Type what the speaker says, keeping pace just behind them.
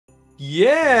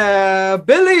Yeah,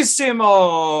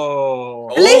 bellissimo.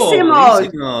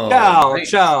 Bellissimo. Ciao,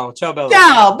 ciao, ciao, Bella.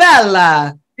 Ciao,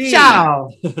 Bella. Sì.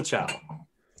 Ciao. Ciao.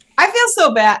 I feel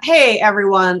so bad. Hey,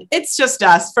 everyone. It's just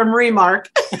us from Remark.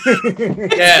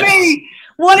 It's Yes. me,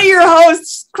 one of your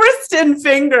hosts, Kristin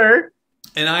Finger.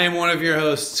 And I am one of your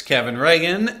hosts, Kevin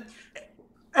Reagan.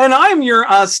 And I'm your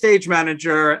stage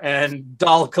manager and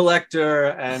doll collector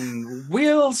and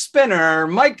wheel spinner,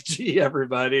 Mike G,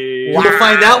 everybody. We'll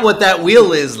find out what that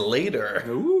wheel is later.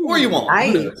 Ooh. Or you won't.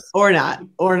 Or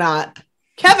not.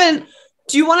 Kevin,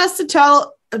 do you want us to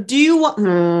tell... Do you want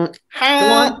to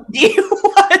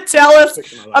tell us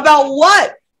about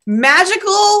what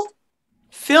magical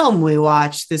film we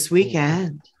watched this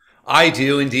weekend? I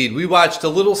do indeed. We watched a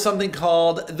little something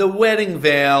called The Wedding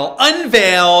Veil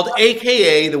Unveiled,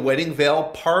 aka The Wedding Veil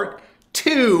Part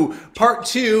 2. Part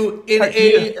 2 in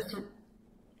a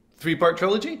three-part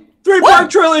trilogy? Three-part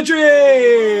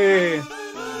trilogy!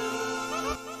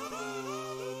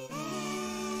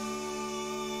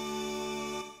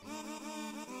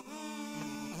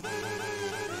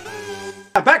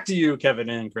 Back to you, Kevin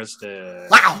and Kristin.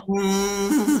 Wow.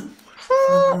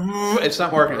 It's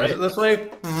not working. Is it this way?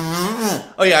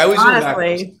 Oh, yeah. I always do it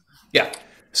backwards. Yeah.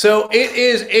 So it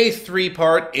is a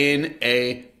three-part in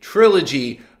a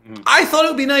trilogy. I thought it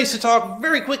would be nice to talk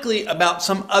very quickly about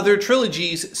some other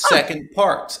trilogies' second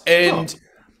parts. And,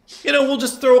 you know, we'll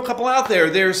just throw a couple out there.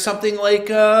 There's something like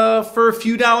for a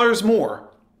few dollars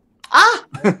more.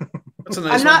 That's a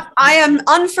nice one. I am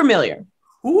unfamiliar.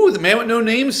 Ooh, the Man with No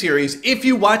Name series. If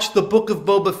you watch the Book of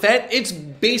Boba Fett, it's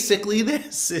basically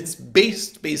this. It's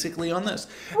based basically on this.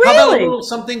 Really? How about a little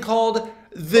something called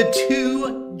The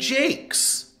Two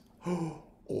Jakes? Oh.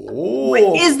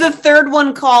 Wait, is the third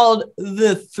one called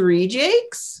The Three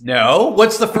Jakes? No.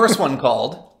 What's the first one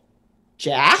called?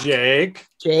 Jake.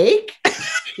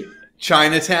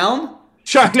 Chinatown.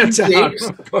 Jakes.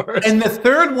 Of course. And the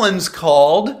third one's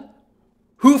called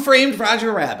Who Framed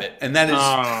Roger Rabbit? And that is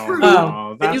true.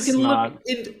 Oh, that's and you can not...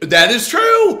 look that is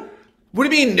true. What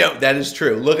do you mean? No, that is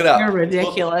true. Look it up. You're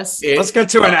ridiculous. Let's get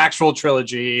to an actual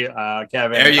trilogy,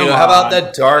 Kevin. There you go. How about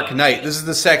The Dark Knight? This is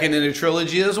the second in a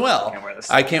trilogy as well.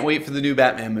 I can't wait for the new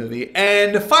Batman movie.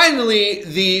 And finally,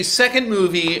 the second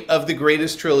movie of the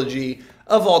greatest trilogy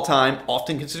of all time,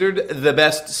 often considered the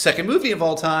best second movie of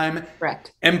all time.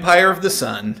 Correct. Empire of the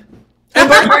Sun.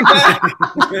 I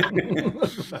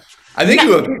think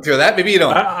you have a picture of that. Maybe you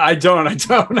don't. I don't. I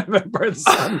remember the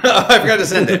Sun. I forgot to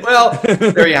send it. Well,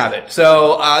 there you have it.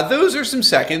 So those are some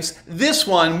seconds. This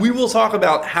one, we will talk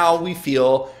about how we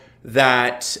feel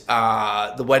that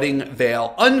The Wedding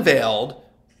Veil Unveiled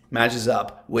matches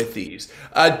up with these.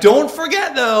 Don't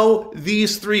forget, though,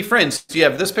 these three friends. Do you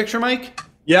have this picture, Mike?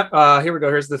 Yep. Here we go.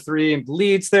 Here's the three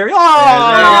leads there.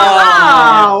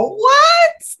 Oh, what?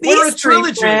 We're a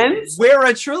trilogy. We're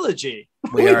a trilogy.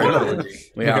 We are a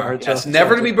trilogy. We are. Yes,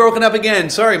 never to be broken up again.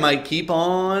 Sorry, Mike. Keep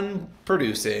on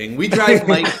producing. We drive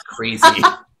Mike crazy.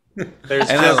 There's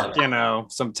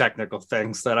just, some technical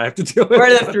things that I have to deal with.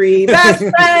 We're the three best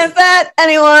friends that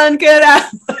anyone could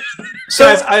have.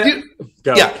 So,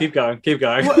 keep going.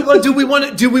 Well, do we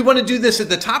want to do this at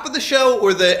the top of the show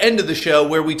or the end of the show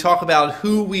where we talk about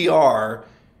who we are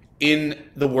in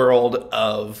the world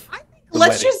of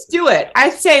Let's just do it. I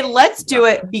say let's do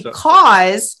it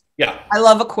because I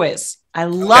love a quiz. I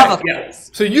love a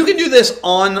quiz. So you can do this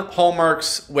on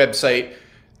Hallmark's website.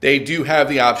 They do have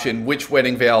the option, which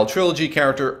Wedding Veil trilogy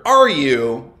character are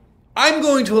you? I'm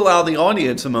going to allow the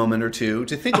audience a moment or two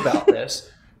to think about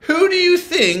this. Who do you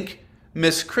think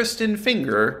Miss Kristin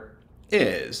Finger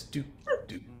is?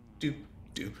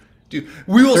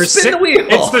 We will spin the wheel.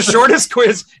 It's the shortest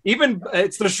quiz.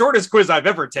 It's the shortest quiz I've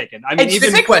ever taken. I mean,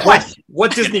 even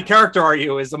what Disney character are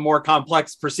you is a more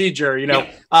complex procedure.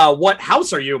 What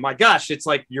house are you? My gosh, it's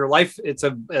like your life. It's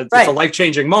a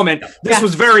life-changing moment. This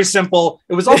was very simple.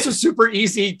 It was also super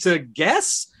easy to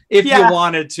guess if you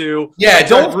wanted to. Yeah,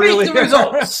 don't really the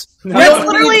results.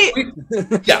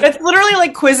 It's literally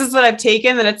like quizzes that I've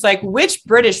taken that it's like, which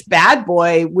British bad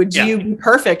boy would you be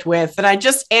perfect with? And I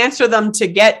just answer them to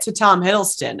get to Tom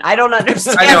Hiddleston. I don't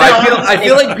understand. I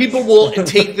feel like people will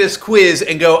take this quiz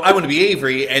and go, I want to be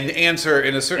Avery, and answer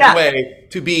in a certain way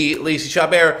to be Lacey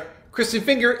Chabert. Kristin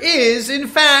Finger is, in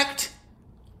fact,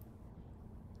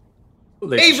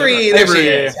 Avery. There she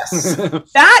is. Yes.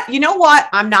 That, you know what?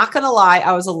 I'm not going to lie.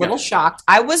 I was a little shocked.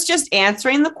 I was just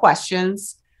answering the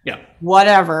questions. Yeah.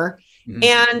 Whatever. Mm-hmm.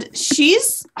 And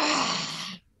she's,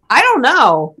 I don't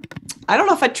know. I don't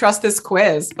know if I trust this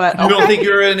quiz, but you don't think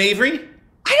you're an Avery?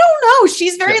 I don't know.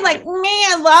 She's very like,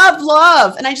 man,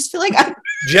 love. And I just feel like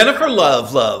Jennifer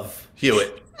Love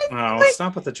Hewitt. No,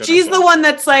 stop with the joke. She's the one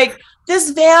that's like,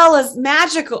 this veil is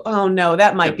magical. Oh no,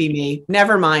 that might be me.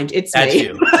 Never mind. It's That's me.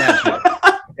 You. That's you.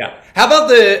 Yeah. How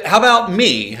about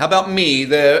me?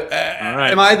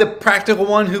 Am I the practical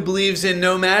one who believes in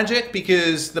no magic?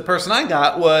 Because the person I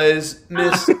got was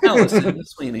Miss Alison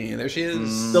Sweeney. There she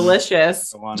is.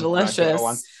 Delicious.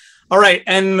 Delicious. All right.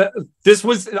 And this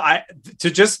was, to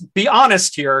just be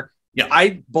honest here,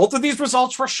 both of these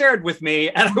results were shared with me,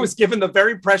 and I was given the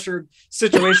very pressured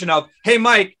situation of, hey,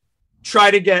 Mike,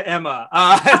 try to get Emma.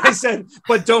 And I said,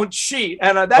 but don't cheat.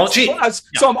 And that's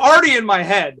so I'm already in my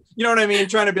head. You know what I mean?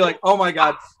 Trying to be like, oh my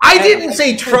God. I didn't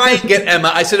say try and get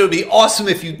Emma. I said it would be awesome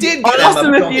if you did get Emma.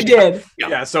 Awesome if you did.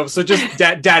 Yeah. So just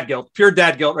dad guilt, pure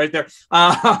dad guilt right there.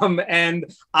 And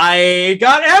I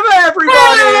got Emma,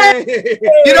 everybody.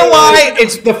 You know why?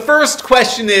 It's the first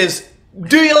question is,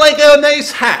 do you like a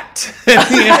nice hat? And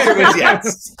the answer was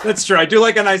yes. That's true. I do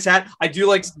like a nice hat. I do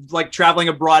like traveling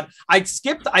abroad. I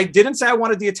didn't say I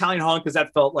wanted the Italian haunt because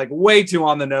that felt like way too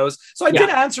on the nose. So I did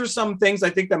answer some things I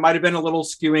think that might have been a little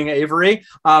skewing Avery.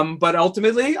 But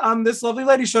ultimately, this lovely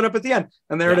lady showed up at the end.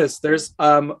 And there it is. There's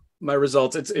my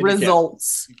results.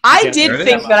 Results. I did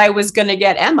think that I was going to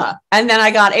get Emma, and then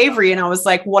I got Avery, and I was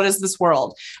like, what is this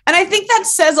world? And I think that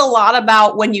says a lot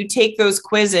about when you take those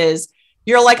quizzes.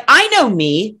 You're like, I know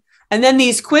me. And then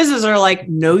these quizzes are like,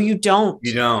 no, you don't.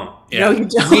 You don't. Yeah. No, you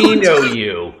don't. We know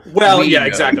you. Well,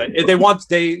 exactly.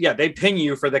 They ping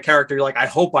you for the character. You're like, I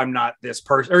hope I'm not this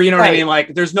person. Or you know what I mean?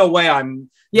 Like, there's no way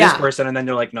I'm this person. And then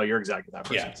they're like, no, you're exactly that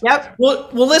person. Yeah. Yep. Well,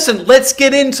 listen, let's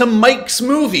get into Mike's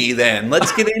movie then.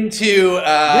 Let's get into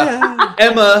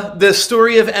Emma, the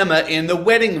story of Emma in The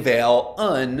Wedding Veil,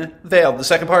 Unveiled, the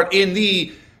second part in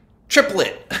the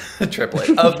triplet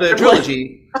of the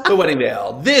trilogy, The Wedding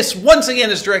Veil. This, once again,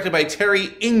 is directed by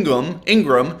Terry Ingram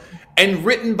and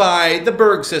written by the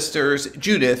Berg sisters,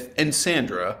 Judith and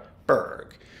Sandra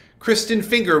Berg. Kristin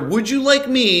Finger, would you like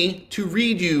me to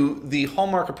read you the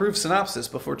Hallmark approved synopsis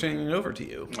before turning it over to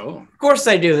you? Oh, of course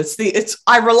I do.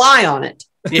 I rely on it.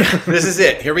 Yeah, this is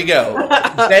it. Here we go.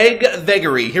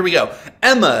 Vagary. Here we go.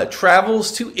 Emma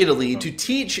travels to Italy to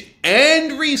teach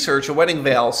and research a wedding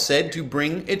veil said to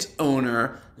bring its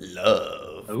owner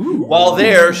love. Ooh. While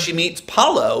there, she meets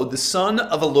Paolo, the son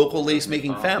of a local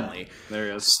lace-making family. There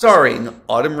he is. Starring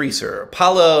Autumn Reeser,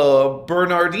 Paolo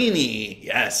Bernardini,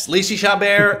 yes, Lacey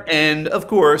Chabert, and, of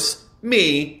course,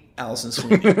 me, Alison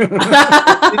Sweeney.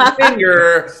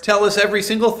 Finger, tell us every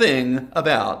single thing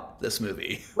about this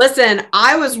movie. Listen,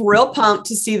 I was real pumped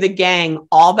to see the gang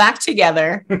all back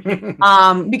together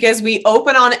because we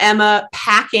open on Emma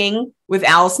packing with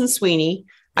Alison Sweeney.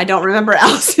 I don't remember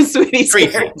Alison Sweeney's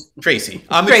Tracy.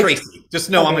 I'm a Tracy. Just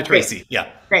know I'm a Tracy. Yeah.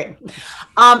 Great.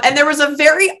 And there was a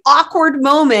very awkward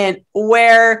moment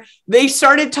where they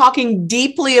started talking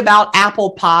deeply about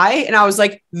apple pie. And I was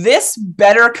like, this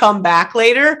better come back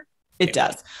later. It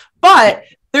does. But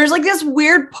there's like this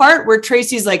weird part where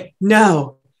Tracy's like,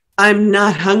 no, I'm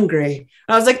not hungry.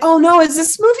 And I was like, oh no, is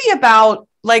this movie about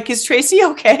like, is Tracy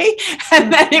okay?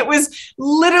 And then it was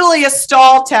literally a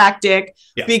stall tactic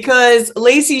because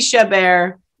Lacey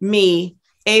Chabert,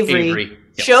 Avery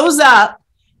shows up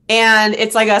and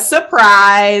it's like a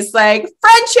surprise, like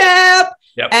friendship.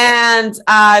 Yep.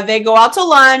 And they go out to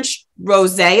lunch,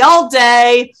 rosé all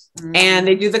day, and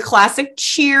they do the classic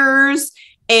cheers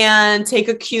and take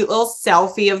a cute little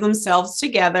selfie of themselves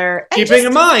together. Keeping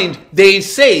in mind, they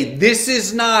say this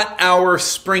is not our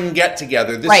spring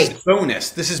get-together. This is bonus.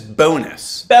 This is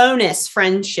bonus. Bonus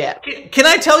friendship. Can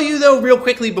I tell you, though, real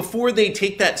quickly, before they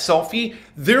take that selfie,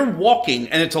 they're walking,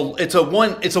 and it's a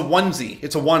onesie.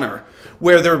 It's a oneer.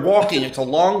 Where they're walking. It's a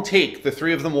long take, the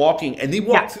three of them walking, and they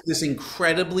walk through this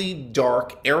incredibly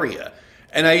dark area.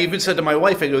 And I even said to my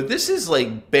wife, I go, this is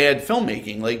like bad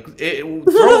filmmaking. Like,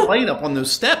 throw a light up on those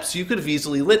steps. You could have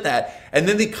easily lit that. And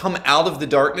then they come out of the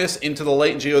darkness into the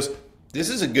light, and she goes, this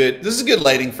is good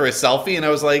lighting for a selfie. And I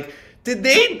was like, did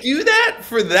they do that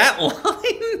for that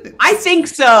line? I think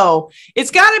so.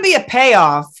 It's got to be a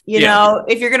payoff, you know,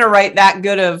 if you're going to write that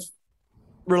good of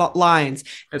lines.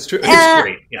 That's true. It's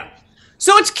great. Yeah.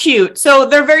 So it's cute. So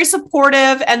they're very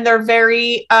supportive and they're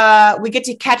very, we get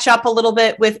to catch up a little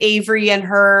bit with Avery and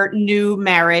her new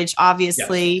marriage,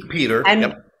 obviously. Yes. Peter.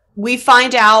 And we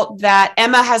find out that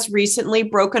Emma has recently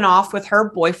broken off with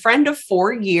her boyfriend of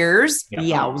 4 years. Yep.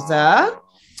 Yowza.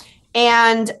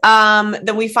 And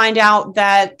then we find out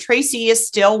that Tracy is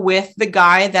still with the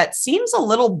guy that seems a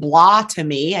little blah to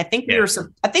me. I think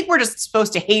we're just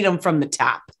supposed to hate him from the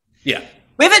top. Yeah.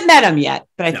 We haven't met him yet,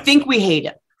 but I think we hate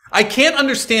him. I can't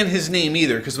understand his name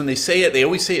either, because when they say it, they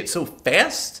always say it so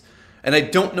fast, and I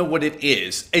don't know what it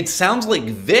is. It sounds like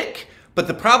Vic, But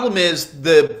the problem is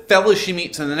the fella she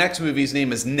meets in the next movie's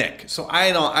name is Nick. So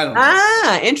I don't know.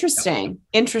 Ah, interesting.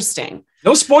 Interesting.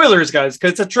 No spoilers, guys,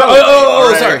 because it's a trailer.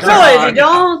 Sorry.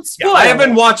 Don't spoil. I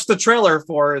haven't watched the trailer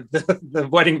for the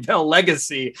Wedding Bell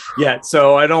Legacy yet,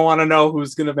 so I don't want to know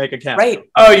who's going to make a cameo. Right.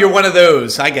 Oh, you're one of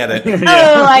those. I get it.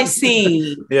 Oh, I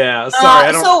see. Yeah, sorry.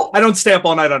 I don't stay up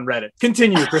all night on Reddit.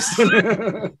 Continue,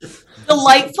 Kristin.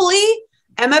 Delightfully,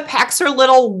 Emma packs her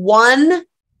little one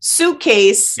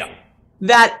suitcase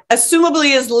that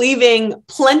assumably is leaving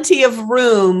plenty of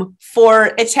room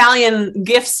for Italian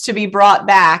gifts to be brought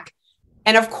back.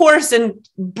 And of course, in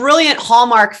brilliant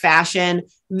Hallmark fashion,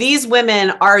 these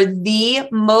women are the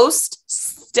most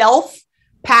stealth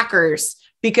packers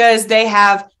because they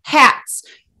have hats,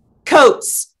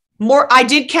 coats, I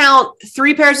did count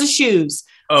 3 pairs of shoes.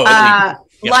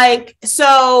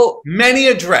 So many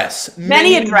a dress.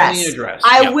 Many a dress.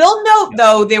 I will note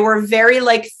though, they were very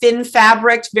thin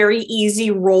fabric, very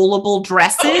easy rollable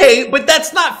dresses. Okay, but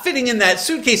that's not fitting in that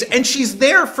suitcase. And she's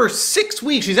there for 6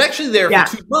 weeks. She's actually there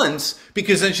for 2 months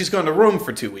because then she's going to Rome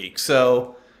for 2 weeks.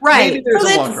 So maybe there's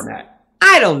a longer mat.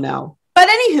 I don't know. But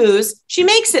anywho's, she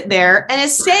makes it there and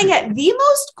is staying at the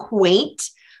most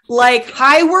quaint,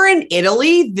 hi, we're in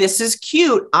Italy. This is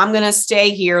cute. I'm going to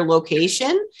stay here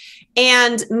location.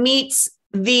 And meets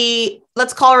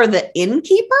let's call her the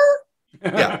innkeeper?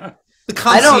 Yeah. The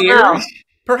concierge, I don't know.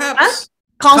 Perhaps. Huh?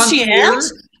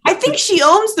 Concierge? I think she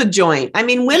owns the joint. I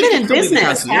mean, women in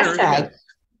business. Hashtag.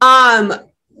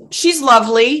 She's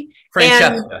lovely.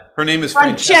 Francesca. Her name is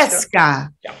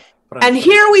Francesca. Yeah. And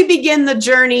here we begin the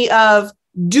journey of,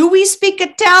 do we speak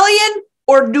Italian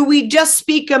or do we just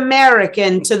speak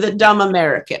American to the dumb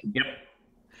American? Yep.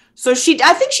 So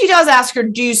I think she does ask her,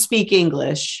 do you speak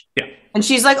English? Yeah. And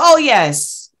she's like, oh,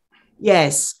 yes.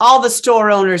 Yes. All the store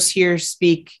owners here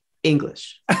speak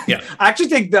English. Yeah. I actually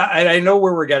think that I know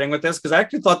where we're getting with this because I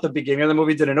actually thought the beginning of the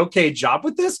movie did an okay job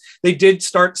with this. They did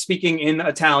start speaking in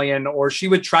Italian, or she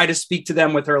would try to speak to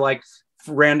them with her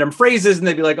random phrases and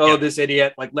they'd be like, oh, this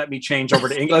idiot, let me change over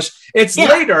to English. It's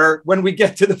later when we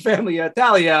get to the family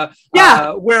Italia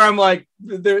where I'm like,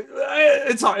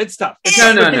 it's tough.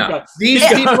 No. These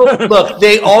people, look,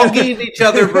 they all gave each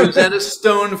other Rosetta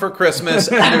Stone for Christmas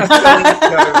and they're showing each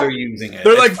other they're using it.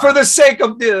 They're for the sake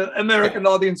of the American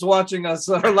audience watching us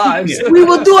our lives. Yeah. We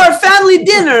will do our family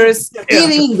dinners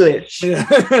in English. Yeah.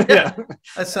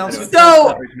 That sounds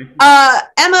so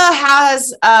Emma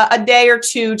has a day or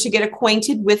two to get acquainted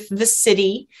with the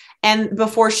city and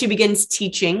before she begins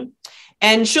teaching,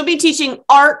 and she'll be teaching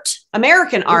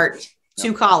American art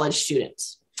to college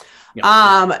students.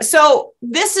 So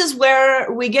this is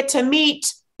where we get to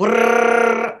meet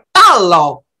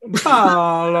Paolo. So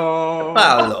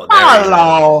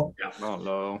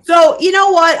you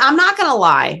know what? I'm not going to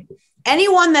lie.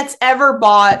 Anyone that's ever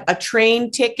bought a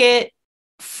train ticket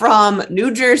from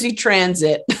New Jersey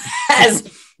Transit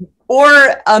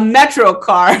or a Metro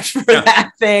card for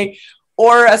that thing,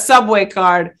 or a subway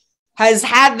card, has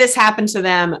had this happen to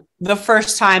them the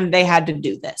first time they had to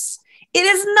do this. It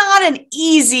is not an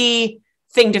easy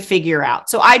thing to figure out.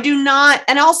 So I do not,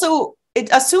 and also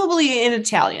assumably in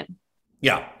Italian.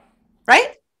 Yeah.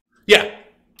 Right? Yeah.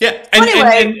 Yeah.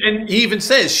 And he even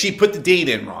says she put the date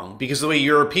in wrong because the way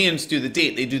Europeans do the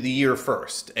date, they do the year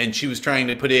first. And she was trying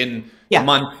to put in the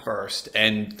month first.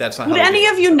 And that's not Would how any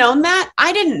of you known that?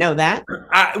 I didn't know that.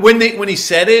 When he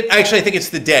said it, actually, I think it's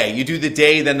the day. You do the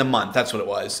day, then the month. That's what it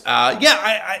was.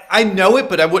 I know it,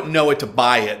 but I wouldn't know it to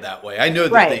buy it that way. I know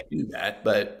that they do that,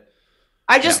 but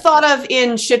I just thought of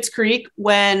in Schitt's Creek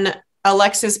when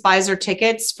Alexis buys her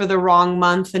tickets for the wrong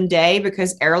month and day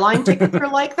because airline tickets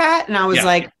are like that. And I was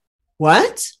like,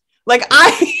 what?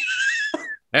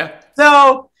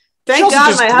 So thank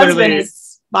God my husband is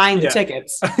buying the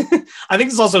tickets. I think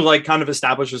this also kind of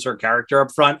establishes her character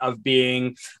up front of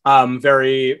being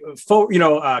very,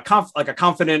 a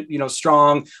confident,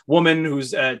 strong woman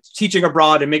who's teaching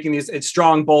abroad and making these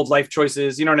strong, bold life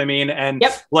choices. You know what I mean? And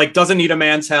doesn't need a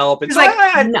man's help. And so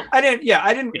I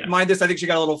didn't mind this. I think she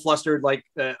got a little flustered,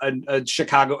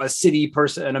 a city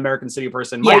person, an American city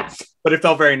person might, but it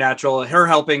felt very natural. Her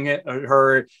helping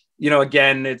her.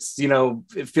 Again, it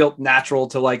felt natural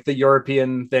to the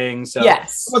European thing. So it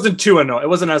wasn't too annoying. It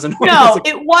wasn't as annoying. No,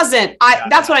 it wasn't.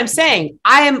 That's what I'm saying.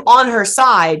 I am on her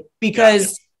side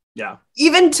because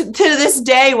even to this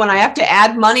day, when I have to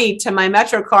add money to my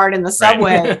Metro card in the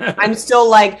subway, I'm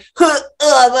still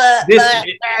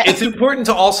it's important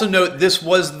to also note this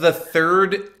was the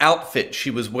 3rd outfit she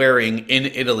was wearing in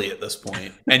Italy at this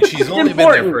point, and she's only been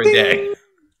there for a day.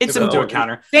 It's a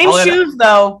counter. Same shoes,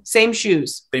 though. Same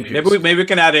shoes. Maybe we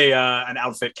can add an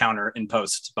outfit counter in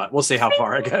post, but we'll see how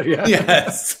far I go. Yeah.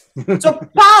 Yes. So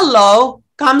Paolo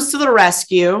comes to the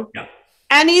rescue. Yeah.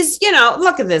 And he's,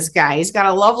 look at this guy. He's got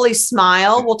a lovely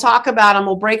smile. We'll talk about him.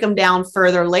 We'll break him down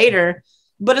further later.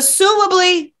 But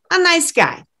assumably a nice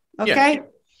guy. Okay.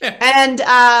 Yeah.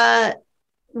 And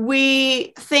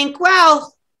we think,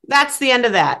 well, that's the end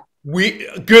of that.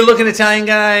 Good looking Italian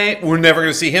guy. We're never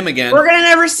going to see him again. We're going to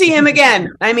never see him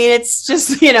again. I mean, it's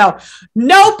just,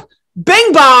 nope.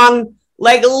 Bing bong.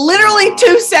 Like literally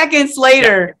 2 seconds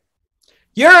later,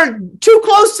 you're too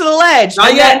close to the ledge.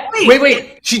 Not yet.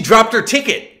 Wait. She dropped her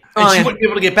ticket and she wouldn't be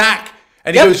able to get back.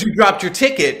 And he goes, you dropped your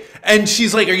ticket. And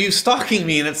she's like, are you stalking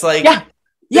me? And it's like,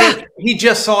 yeah. He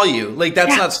just saw you. Like,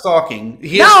 that's not stalking.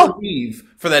 He has to leave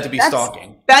for that to be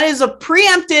stalking. That is a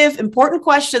preemptive, important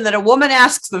question that a woman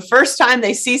asks the first time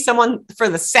they see someone for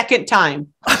the second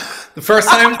time. The first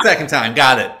time, second time.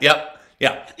 Got it.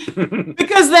 Yep.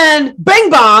 Because then, bing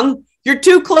bong, you're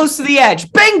too close to the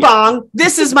edge. Bing bong,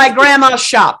 this is my grandma's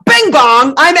shop. Bing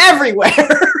bong, I'm everywhere.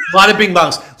 A lot of bing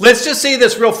bongs. Let's just say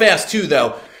this real fast, too,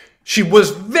 though. She was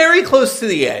very close to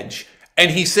the edge,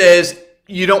 and he says,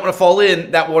 you don't want to fall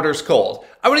in, that water's cold.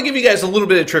 I want to give you guys a little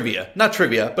bit of trivia. Not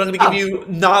trivia, but I'm going to give you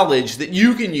knowledge that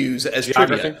you can use as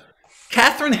trivia.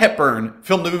 Katharine Hepburn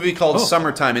filmed a movie called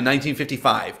Summertime in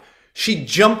 1955. She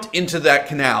jumped into that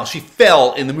canal. She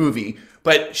fell in the movie,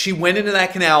 but she went into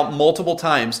that canal multiple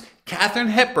times. Katharine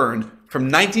Hepburn, from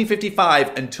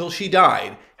 1955 until she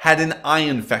died, had an eye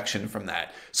infection from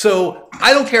that. So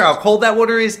I don't care how cold that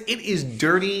water is. It is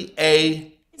dirty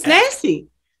It's nasty.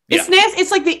 It's nasty. It's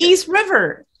like the East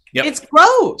River. Yep. It's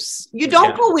gross. You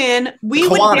don't go in. We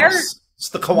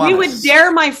would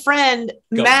dare my friend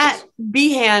Matt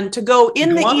Behan to go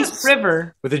in the East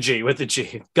River with a G.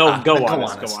 Go on.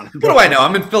 What do I know?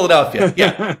 I'm in Philadelphia.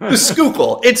 Yeah, the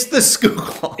Schuylkill. It's the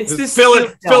Schuylkill. It's the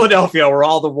Philadelphia, where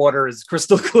all the water is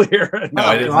crystal clear.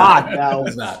 No, it is not. No,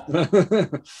 it's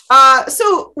not.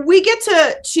 So we get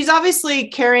to. She's obviously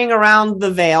carrying around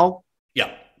the veil.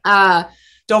 Yeah.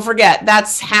 Don't forget,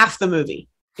 that's half the movie.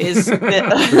 She's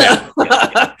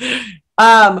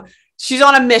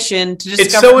on a mission to discover.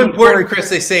 It's so important, Chris.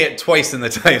 They say it twice in the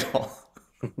title.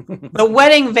 The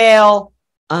wedding veil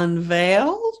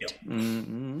unveiled,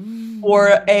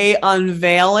 or a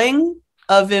unveiling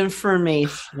of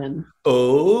information.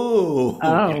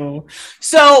 Oh.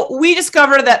 So we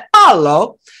discover that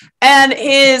Paolo and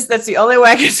that's the only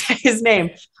way I can say his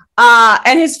name,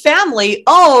 and his family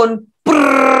own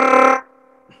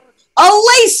a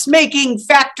lace-making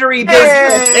factory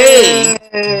business.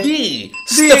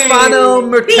 Stefano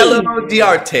Mertello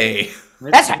D'Arte.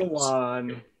 That's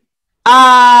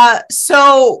right.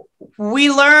 So we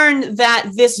learn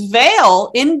that this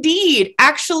veil indeed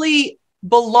actually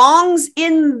belongs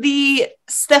in the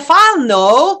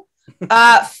Stefano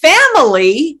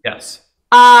family. Yes.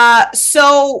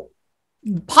 So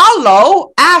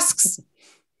Paolo asks,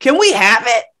 can we have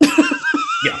it?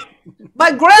 Yeah.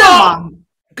 My grandma.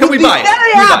 Can we buy it?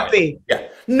 Very happy. Yeah.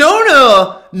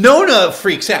 Nona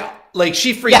freaks out. Like,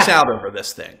 she freaks out over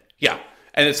this thing. Yeah.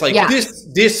 And it's like,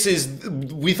 this is,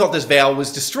 we thought this veil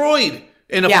was destroyed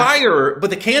in a fire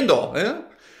with a candle. Yeah?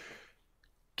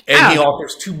 And he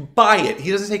offers to buy it.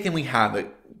 He doesn't say, can we have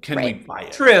it? Can we buy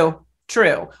it? True.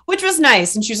 Which was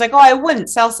nice. And she's like, I wouldn't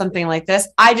sell something like this.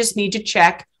 I just need to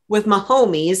check with my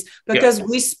homies because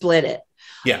we split it.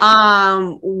 Yeah.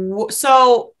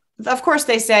 So of course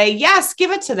they say, yes,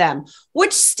 give it to them,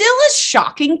 which still is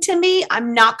shocking to me.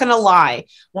 I'm not going to lie.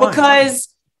 Why?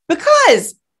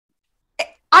 Because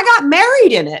I got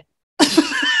married in it.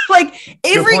 Like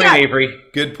Avery.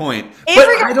 Good point. But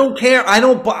I don't care. I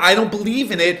don't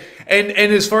believe in it. And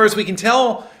as far as we can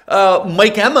tell,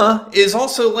 Mike Emma is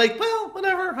also like, well,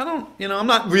 whatever. I'm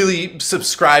not really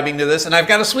subscribing to this, and I've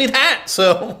got a sweet hat.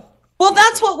 So, well,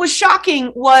 that's what was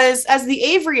shocking was as the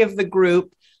Avery of the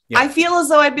group. Yeah. I feel as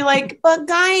though I'd be like, but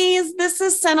guys, this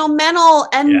is sentimental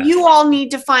and you all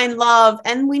need to find love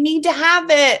and we need to have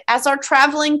it as our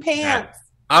traveling pants. Yeah.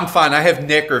 I'm fine. I have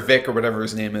Nick or Vic or whatever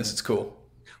his name is. It's cool.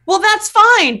 Well, that's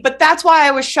fine. But that's why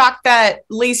I was shocked that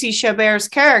Lacey Chabert's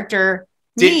character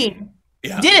didn't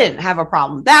have a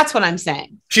problem. That's what I'm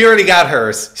saying. She already got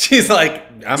hers. She's like,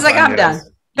 I'm done.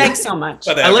 Thanks so much.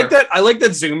 I like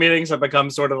that Zoom meetings have become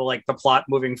sort of like the plot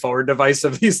moving forward device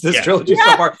of this trilogy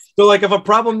so far. So like if a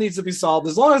problem needs to be solved,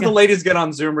 as long as the ladies get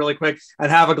on Zoom really quick and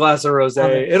have a glass of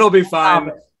rosé, it'll be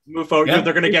fine. Move forward. Yeah.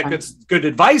 They're going to get good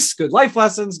advice, good life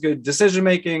lessons, good decision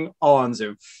making, all on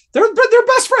Zoom. They're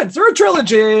best friends. They're a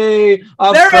trilogy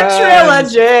of friends. A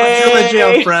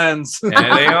trilogy of friends. And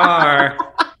they are.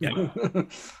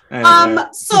 Yeah.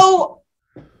 So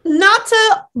not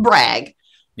to brag,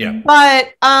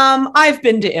 but I've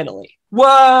been to Italy.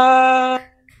 What?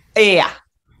 Yeah.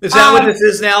 Is that what this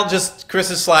is now? Just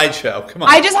Chris's slideshow. Come on.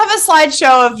 I just have a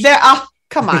slideshow of their. Oh,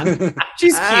 come on.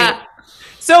 She's cute.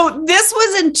 So this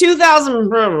was in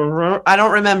 2000. I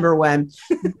don't remember when,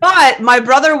 but my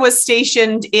brother was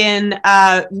stationed in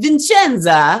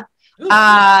Vicenza.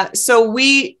 So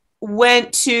we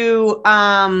went to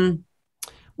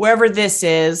wherever this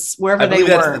is, wherever they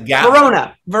were.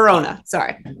 Verona.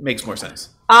 Sorry. Makes more sense.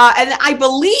 And I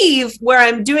believe where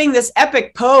I'm doing this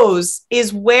epic pose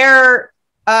is where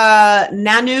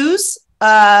Nanu's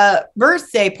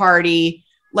birthday party,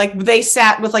 like they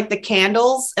sat with like the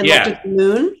candles and looked at the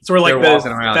moon. So we're like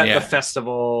the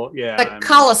festival, the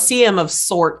Colosseum of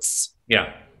sorts.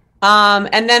 Yeah.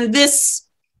 And then this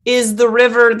is the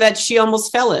river that she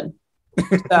almost fell in.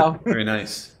 So very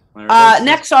nice.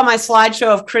 Next on my slideshow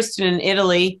of Kristin in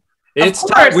Italy. It's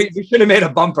time. We should have made a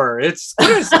bumper. It's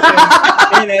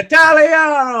Kristin in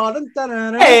Italiano.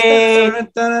 Hey,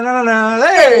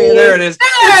 there it is.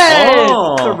 Hey.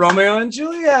 The Romeo and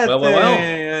Juliet.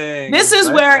 Well. This is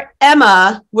where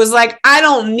Emma was like, I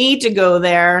don't need to go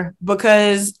there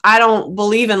because I don't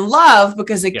believe in love.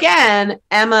 Because again,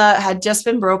 Emma had just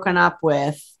been broken up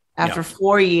with after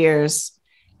 4 years,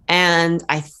 and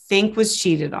I think was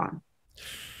cheated on.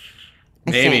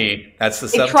 Maybe that's the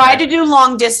subtext. He tried to do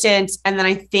long distance, and then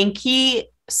I think he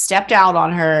stepped out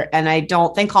on her, and I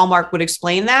don't think Hallmark would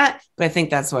explain that, but I think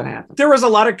that's what happened. There was a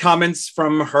lot of comments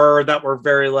from her that were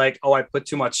very like, oh, I put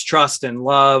too much trust in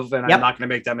love, and I'm not going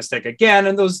to make that mistake again.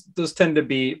 And those tend to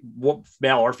be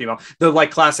male or female. The like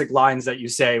classic lines that you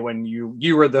say when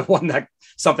you were the one that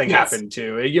something happened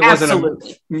to. It wasn't a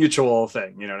mutual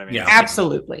thing. You know what I mean? Yeah,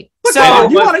 absolutely. So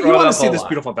you want to see this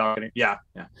beautiful balcony. Yeah.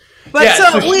 But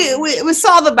so we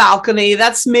saw the balcony.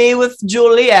 That's me with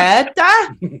Juliet.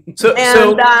 So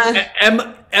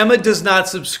Emma does not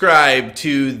subscribe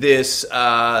to this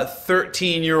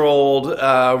 13-year-old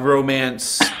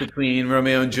romance between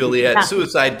Romeo and Juliet,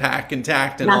 suicide pact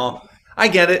intact and all. I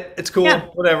get it. It's cool. Yeah.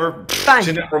 Whatever. Fine.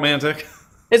 She's not romantic.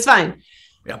 It's fine.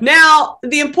 Yeah. Now,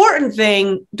 the important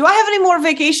thing, do I have any more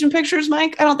vacation pictures,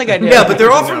 Mike? I don't think I do. Yeah, but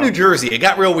they're all from New Jersey. It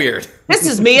got real weird. This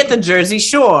is me at the Jersey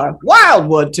Shore.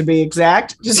 Wildwood, to be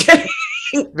exact. Just kidding.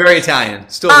 Very Italian.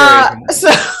 Still very Italian. So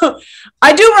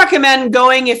I do recommend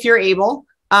going if you're able.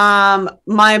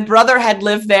 My brother had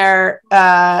lived there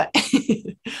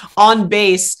on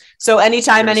base. So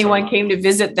anytime anyone came to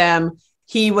visit them,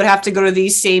 he would have to go to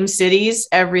these same cities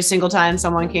every single time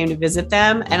someone came to visit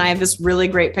them. And I have this really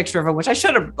great picture of him, which I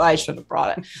should have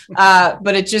brought it.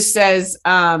 But it just says,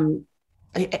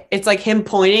 it's like him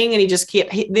pointing, and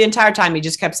the entire time he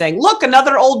just kept saying, look,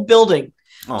 another old building.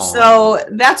 Aww. So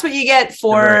that's what you get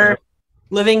for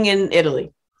living in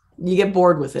Italy. You get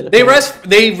bored with it. They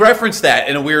reference that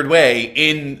in a weird way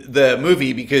in the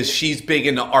movie because she's big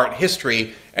into art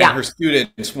history and her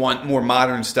students want more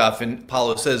modern stuff. And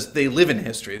Paolo says they live in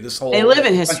history. They live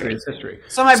in history.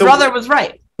 So my brother was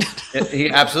right. He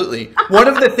absolutely. One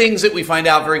of the things that we find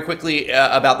out very quickly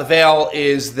about the veil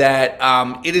is that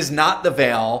it is not the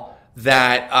veil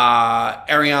that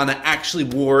Ariana actually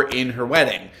wore in her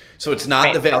wedding. So it's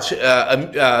not the veil.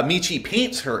 Michi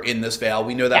paints her in this veil.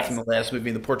 We know that from the last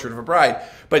movie, The Portrait of a Bride.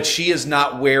 But she is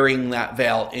not wearing that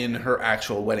veil in her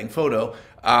actual wedding photo.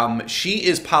 She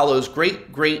is Paolo's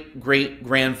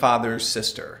great-great-great-grandfather's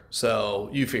sister. So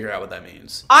you figure out what that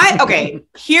means.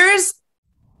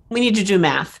 We need to do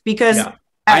math because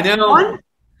I know.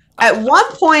 At one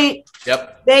point,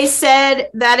 they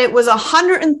said that it was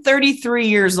 133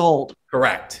 years old.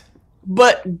 Correct.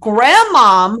 But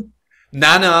grandmom...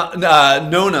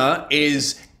 Nona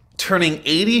is turning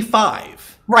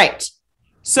 85. Right.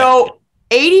 So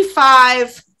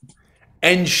 85.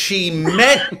 And she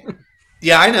met,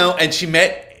 I know. And she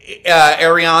met,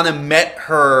 Ariana met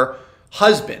her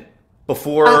husband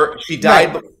before she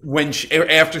died,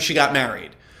 after she got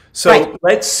married. So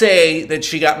let's say that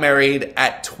she got married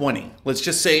at 20. Let's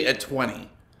just say at 20.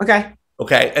 Okay.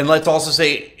 And let's also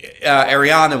say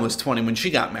Ariana was 20 when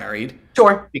she got married.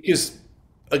 Sure. Because...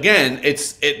 Again,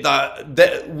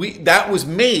 that was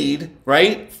made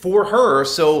for her,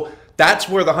 so that's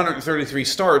where the 133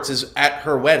 starts is at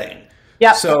her wedding.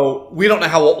 Yeah. So we don't know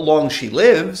how long she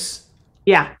lives.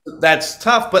 Yeah. That's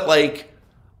tough, but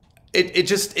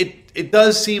it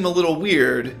does seem a little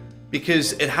weird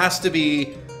because it has to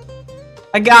be.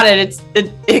 I got it.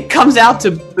 It comes out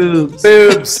to boobs.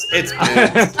 Boobs. It's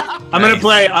boobs. I'm gonna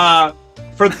play.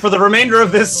 for the remainder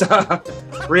of this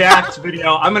React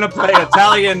video, I'm going to play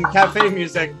Italian cafe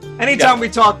music. Anytime we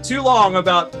talk too long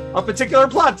about a particular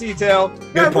plot detail,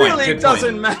 that really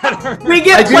doesn't matter. We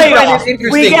get played off.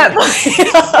 We get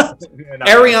played off.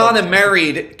 Ariana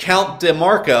married Count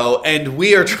DeMarco, and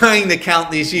we are trying to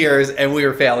count these years, and we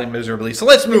are failing miserably. So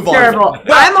let's move on. Terrible.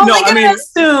 I'm only going to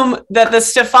assume that the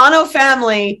Stefano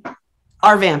family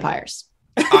are vampires.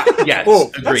 Yes,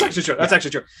 that's actually true. That's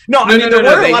actually true. There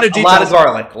were a lot of details. A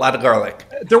lot of garlic.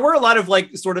 There were a lot of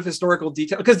like sort of historical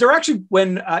detail because there actually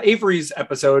when Avery's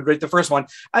episode, right, the first one,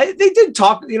 they did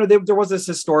talk. There was this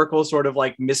historical sort of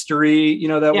like mystery,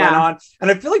 that went on, and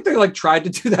I feel like they like tried to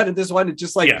do that in this one. It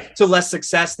just like to less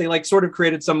success. They like sort of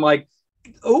created some like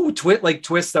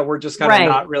twists that were just kind of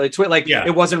not really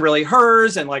it wasn't really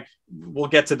hers, and like we'll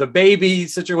get to the baby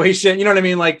situation, you know what I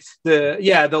mean, like the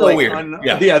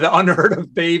unheard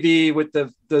of baby with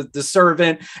the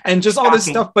servant and just all this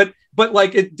stuff, but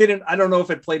like it didn't, I don't know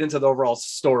if it played into the overall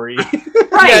story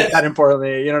that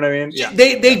importantly, you know what I mean.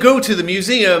 They go to the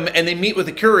museum and they meet with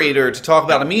the curator to talk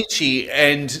about Amici,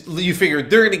 and you figure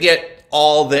they're going to get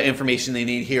all the information they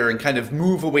need here and kind of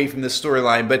move away from this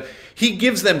storyline. But he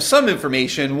gives them some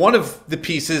information. One of the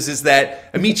pieces is that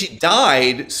Amici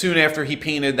died soon after he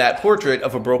painted that portrait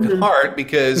of a broken heart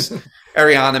because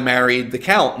Ariana married the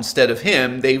Count instead of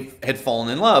him. They had fallen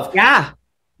in love. Yeah.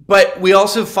 But we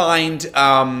also find,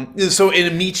 so in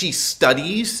Amici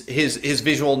studies, his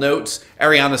visual notes,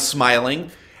 Ariana's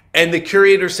smiling. And the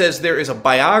curator says there is a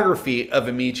biography of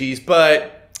Amici's,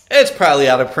 but it's probably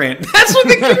out of print. That's what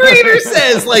the curator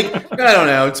says. Like, I don't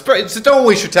know. Don't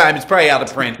waste your time. It's probably out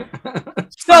of print.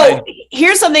 So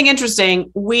here's something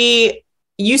interesting.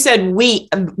 You said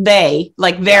they,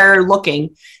 like they're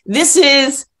looking. This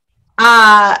is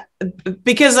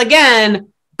because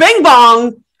again, Bing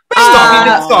Bong.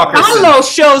 Paolo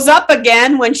shows up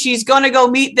again when she's going to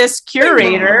go meet this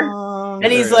curator.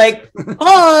 And he's like,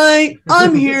 hi,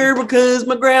 I'm here because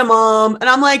my grandma. And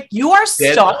I'm like, you are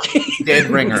stalking. Dead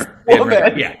ringer.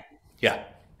 Yeah.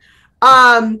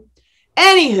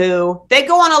 Anywho, they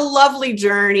go on a lovely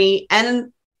journey.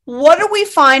 And what do we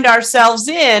find ourselves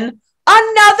in?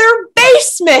 Another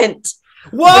basement.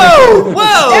 Whoa!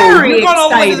 We're going all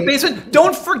the way to the basement.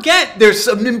 Don't forget, there's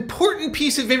an important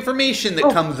piece of information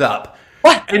that comes up.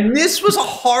 What? And this was a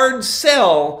hard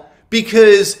sell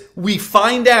because we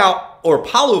find out, or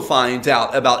Paolo finds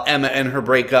out about Emma and her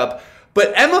breakup,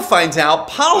 but Emma finds out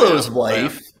Paolo's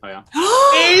wife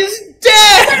is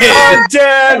dead! Our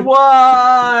dead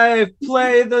wife!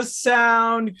 Play the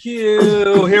sound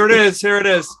cue. Here it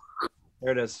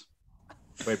is.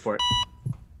 Wait for it.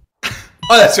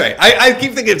 Oh, that's right. I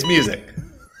keep thinking it's music.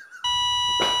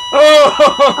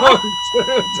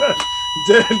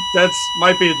 That's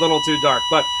might be a little too dark,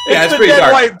 but it's pretty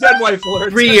dark. Dead wife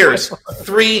alert. 3 years.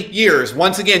 3 years.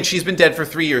 Once again, she's been dead for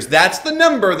 3 years. That's the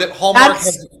number that Hallmark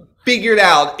has figured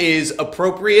out is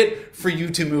appropriate for you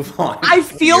to move on. I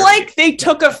feel like they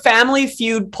took a Family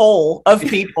Feud poll of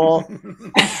people,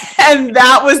 and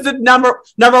that was the number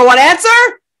one answer.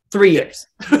 3 years.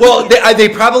 Well, they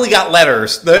probably got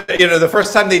letters. The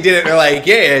first time they did it, they're like,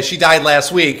 yeah, she died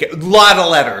last week. A lot of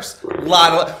letters.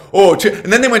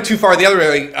 And then they went too far the other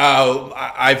way. Like,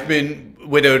 I've been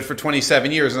widowed for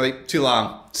 27 years. And like, too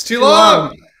long. It's too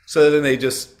long. So then they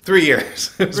just 3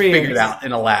 years. It was figured out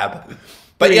in a lab.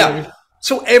 But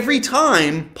so every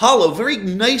time Paolo very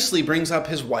nicely brings up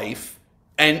his wife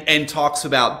and talks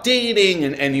about dating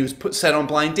and he was set on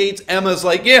blind dates, Emma's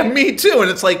like, yeah, me too. And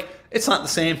it's like, it's not the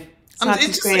same. It's not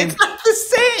the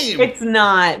same. It's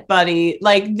not, buddy.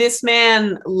 Like, this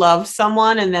man loved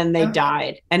someone and then they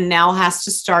died and now has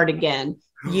to start again.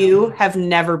 You have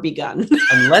never begun.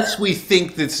 Unless we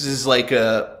think this is like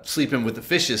a sleeping with the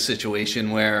fishes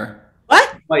situation where...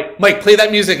 What? Mike, play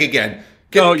that music again.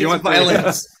 You want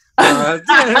violence?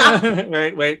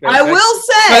 Wait. I will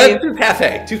say... Two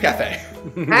cafe.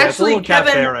 Actually,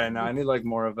 Kevin... Cafe right now. I need like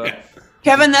more of a...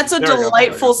 Kevin, that's a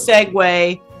delightful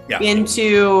segue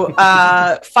into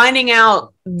finding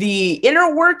out the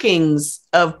inner workings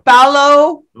of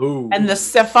Paolo and the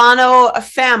Stefano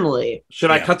family.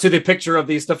 Should I cut to the picture of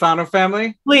the Stefano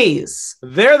family? Please.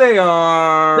 There they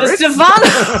are. The Stefano.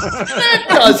 That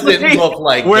doesn't look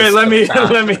like. Wait, let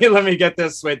me get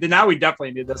this. Wait, now we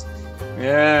definitely need this.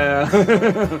 Yeah.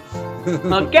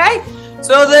 Okay.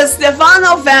 So the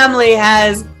Stefano family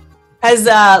has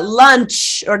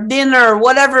lunch or dinner,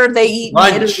 whatever they eat.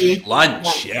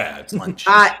 Lunch. Yeah, it's lunch.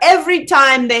 Every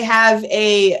time they have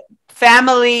a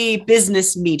family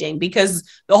business meeting, because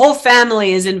the whole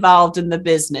family is involved in the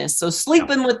business. So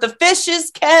sleeping with the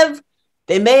fishes, Kev,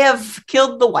 they may have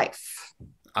killed the wife.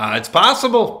 It's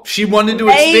possible. She wanted to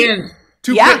expand.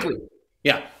 too quickly.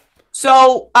 Yeah.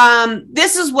 So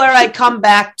this is where I come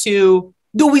back to,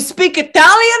 do we speak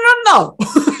Italian or no?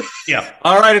 Yeah.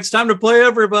 All right, it's time to play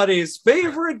everybody's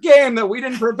favorite game that we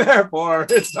didn't prepare for.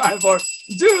 It's time for,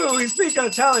 do we speak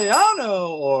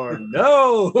Italiano or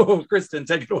no? Kristin,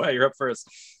 take it away. You're up first.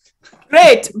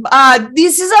 Great.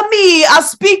 This is me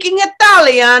speaking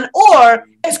Italian or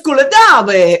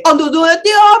esculadave.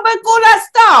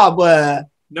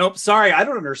 Nope, sorry, I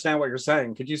don't understand what you're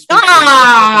saying. Could you speak Italian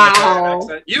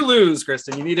accent? You lose,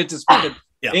 Kristin. You needed to speak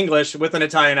English with an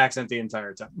Italian accent the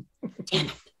entire time.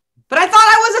 But I thought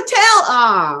I was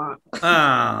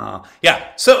Italian. Yeah.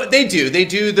 So they do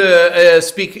the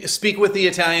speak with the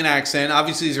Italian accent.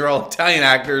 Obviously, these are all Italian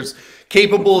actors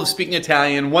capable of speaking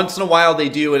Italian. Once in a while, they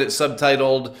do, and it's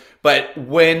subtitled. But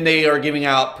when they are giving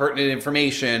out pertinent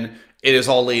information, it is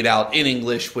all laid out in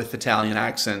English with Italian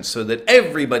accents, so that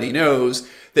everybody knows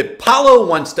that Paolo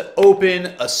wants to open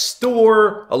a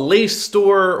store, a lace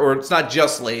store, or it's not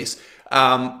just lace.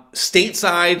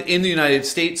 Stateside in the United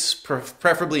States,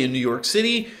 preferably in New York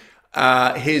City.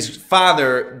 His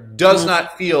father does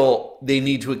not feel they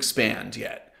need to expand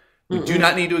yet. We do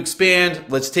not need to expand.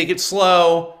 Let's take it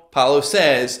slow. Paolo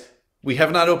says, we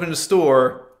have not opened a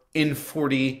store in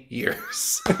 40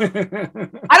 years. I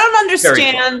don't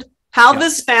understand how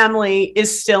this family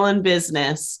is still in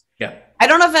business. Yeah. I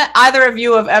don't know if either of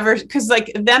you have ever, because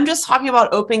like them just talking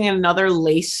about opening another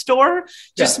lace store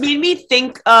just made me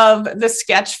think of the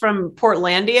sketch from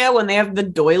Portlandia when they have the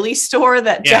doily store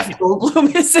that Jeff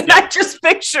Goldblum is in. I just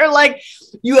picture like,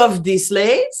 you have this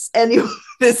lace and you have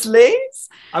this lace.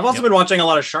 I've also been watching a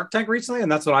lot of Shark Tank recently, and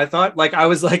that's what I thought. Like, I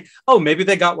was like, oh, maybe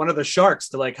they got one of the sharks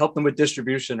to like help them with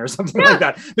distribution or something like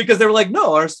that. Because they were like,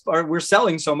 no, we're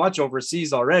selling so much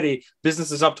overseas already.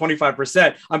 Business is up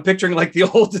 25%. I'm picturing like the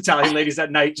old Italian ladies at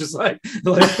night, just like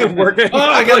working.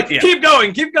 Keep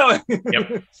going.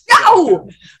 Yep. No!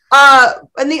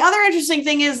 And the other interesting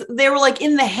thing is they were like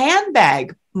in the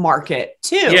handbag market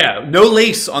too. Yeah, no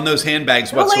lace on those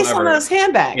handbags whatsoever. No lace on those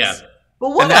handbags. Yeah.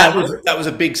 But whatever. And that was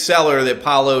a big seller that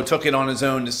Paolo took it on his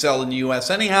own to sell in the U.S.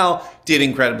 anyhow. Did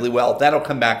incredibly well. That'll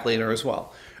come back later as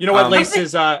well. You know what lace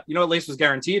is? You know what lace was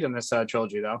guaranteed in this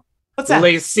trilogy though? What's that?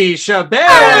 Lacey Chabert.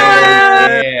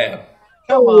 Yeah.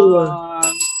 Come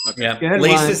on. Okay. Yeah.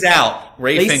 Lace is out.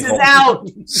 Lace is out.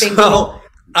 So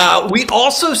we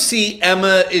also see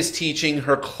Emma is teaching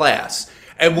her class.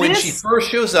 And when she first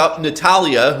shows up,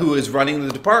 Natalia, who is running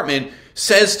the department,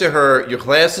 says to her, your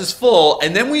class is full.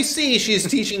 And then we see she's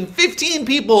teaching 15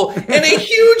 people in a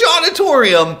huge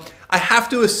auditorium. I have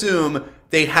to assume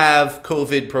they have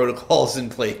COVID protocols in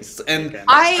place. And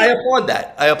I applaud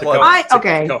that.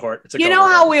 Okay. You know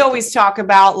how we always talk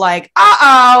about like,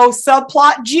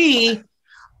 subplot G.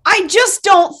 I just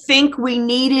don't think we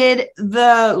needed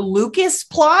the Lucas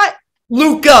plot.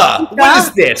 Luca, what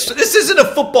is this? This isn't a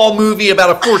football movie about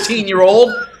a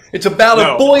 14-year-old. It's about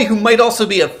a boy who might also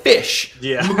be a fish.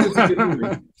 Yeah.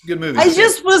 Good movie. I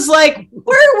just was like,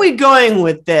 where are we going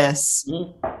with this?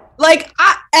 Like,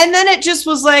 and then it just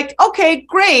was like, okay,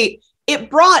 great. It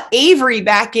brought Avery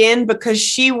back in because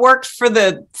she worked for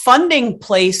the funding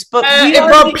place, but it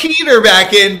brought Peter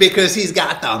back in because he's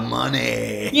got the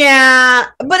money. Yeah,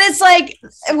 but it's like,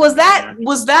 was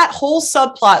that whole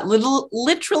subplot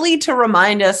literally to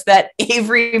remind us that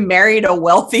Avery married a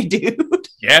wealthy dude?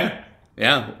 Yeah.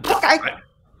 Okay.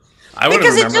 I would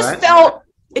because it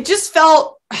just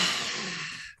felt.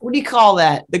 What do you call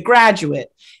that? The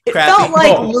Graduate. It felt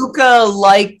like Luca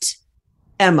liked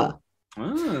Emma.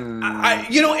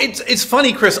 It's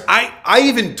funny, Chris. I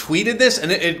even tweeted this,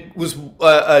 and it was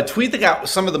a tweet that got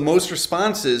some of the most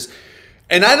responses.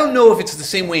 And I don't know if it's the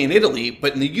same way in Italy,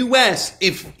 but in the U.S.,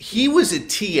 if he was a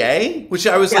TA, which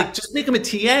I was like, just make him a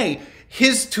TA,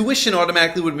 his tuition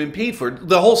automatically would have been paid for.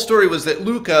 The whole story was that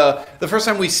Luca, the first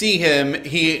time we see him,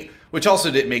 which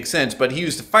also didn't make sense, but he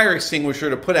used a fire extinguisher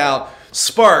to put out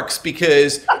sparks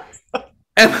because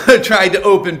Emma tried to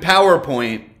open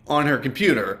PowerPoint on her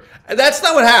computer. That's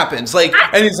not what happens. Like,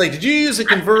 and it's like, did you use a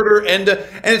converter? And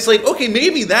it's like, okay,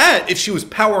 maybe that if she was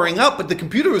powering up, but the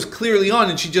computer was clearly on,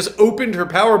 and she just opened her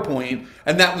PowerPoint,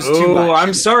 and that was too much.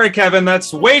 I'm sorry, Kevin.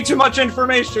 That's way too much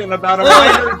information about a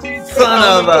minor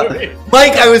son of a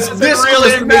Mike. I was this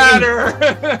close to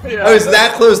making. I was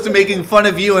that close to making fun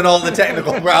of you and all the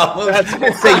technical problems.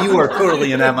 Say you are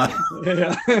totally an Emma.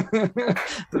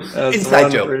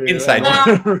 Inside joke.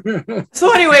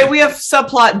 So anyway, we have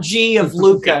subplot G of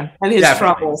Luca and his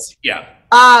troubles. Yeah.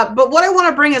 But what I want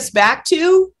to bring us back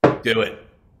to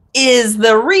is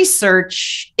the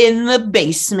research in the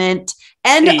basement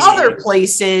and other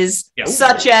places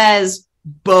such as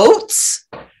boats.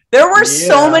 There were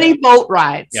so many boat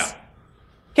rides. Yeah.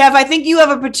 Kev, I think you have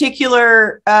a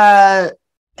particular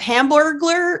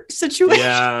Hamburglar situation.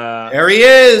 Yeah. There he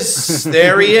is.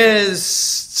 There he is.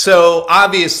 So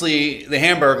obviously the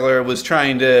Hamburglar was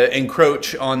trying to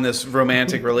encroach on this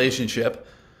romantic relationship.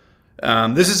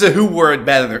 This is a who word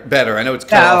better. I know it's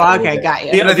cut off. Oh, okay, got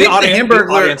you. The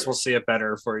audience will see it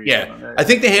better for you. Yeah. I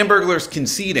think the Hamburglar's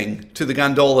conceding to the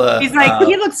gondola. He's like,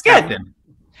 he looks good. captain.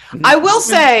 I will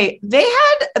say they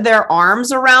had their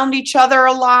arms around each other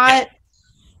a lot.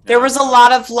 There was a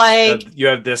lot of like, you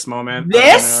have this moment.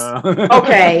 This?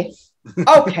 Okay.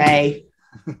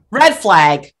 Red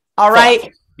flag. All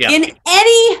right. Yeah. In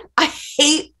Eddie, I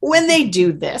hate when they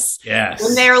do this. Yes.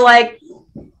 When they're like,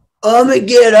 I'm going to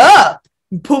get up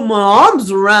and put my arms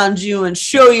around you and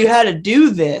show you how to do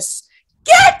this.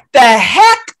 Get the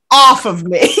heck off of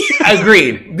me.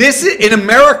 Agreed. This is in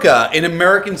America, in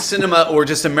American cinema, or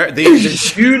just America.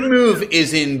 The dude move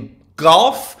is in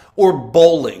golf or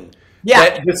bowling.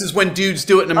 Yeah. This is when dudes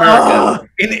do it in America.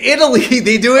 In Italy,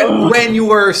 they do it when you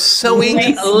are sewing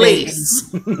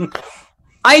lace.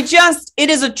 It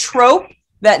is a trope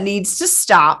that needs to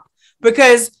stop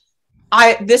because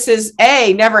this is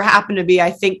never happened to me.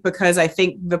 I think because I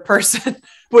think the person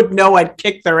would know I'd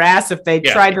kick their ass if they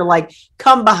tried to like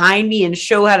come behind me and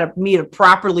show how to me to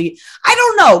properly. I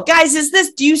don't know, guys.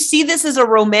 Do you see this as a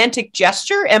romantic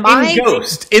gesture?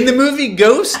 Ghost in the movie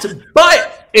Ghost?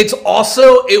 But it's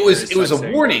also it was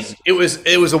a warning. It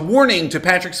was a warning to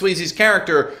Patrick Swayze's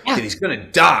character that he's gonna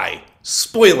die.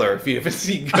 Spoiler if you haven't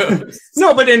seen Ghost.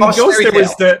 No, but in Ghost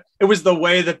it was the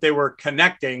way that they were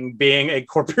connecting, being a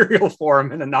corporeal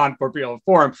form and a non-corporeal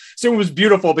form. So it was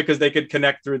beautiful because they could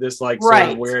connect through this like sort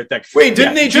of weird thing. Wait,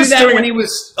 didn't they do that when he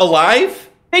was alive?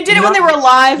 They did it when they were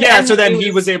alive. Yeah, so then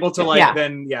he was able to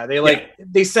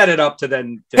they set it up to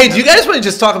then. Hey, do you guys want to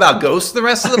just talk about Ghost the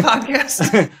rest of the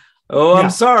podcast? I'm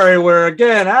sorry. We're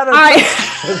again out of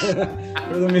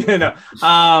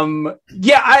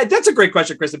that's a great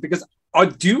question, Kristin, because I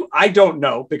don't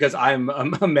know because I'm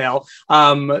a male.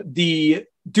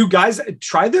 Do guys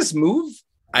try this move?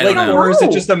 I don't know. Or is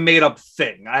it just a made up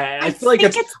thing? I feel like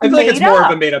it's more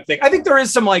of a made up thing. I think there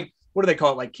is some like, what do they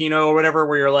call it? Like Kino or whatever,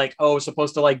 where you're like,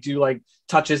 supposed to like do like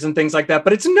touches and things like that.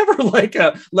 But it's never like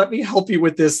let me help you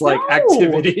with this like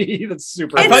activity. That's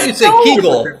super. I thought you said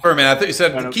Kegel for a minute. I thought you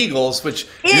said Kegels, which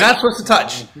you're not supposed to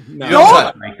touch.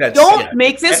 No. Don't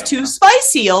make this too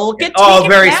spicy. You'll get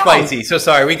very spicy. So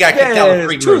sorry, we got kicked out.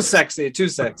 Too sexy.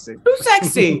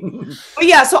 But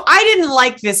yeah, so I didn't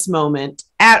like this moment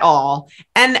at all.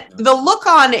 And the look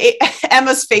on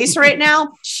Emma's face right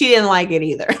now, she didn't like it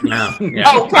either. No.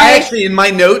 Yeah. Okay. I actually, in my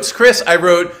notes, Chris, I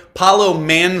wrote, Paolo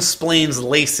mansplains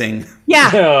lacing. Yeah.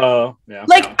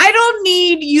 I don't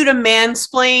need you to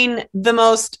mansplain the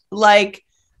most, like,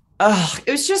 it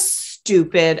was just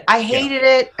stupid. I hated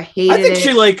it. I think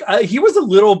she, he was a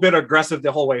little bit aggressive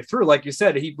the whole way through. Like you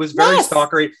said, he was very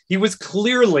stalkery. He was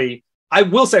clearly, I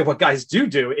will say what guys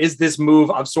do is this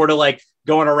move of sort of like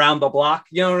going around the block.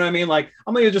 You know what I mean? Like,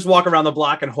 I'm going to just walk around the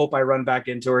block and hope I run back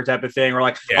into her type of thing. Or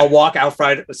like, I'll walk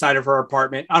outside of her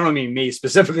apartment. I don't mean me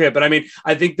specifically, but I mean,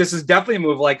 I think this is definitely a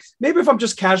move. Like maybe if I'm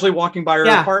just casually walking by her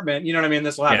apartment, you know what I mean?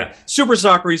 This will happen. Super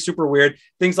stalkery, super weird.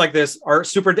 Things like this are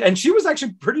super. And she was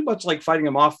actually pretty much like fighting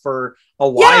him off for a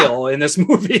while in this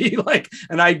movie.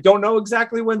 And I don't know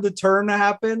exactly when the turn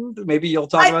happened. Maybe you'll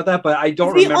talk about that, but I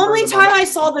don't remember. The only time I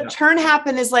saw the turn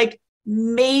happen is like,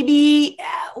 maybe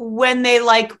when they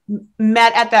like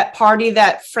met at that party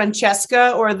that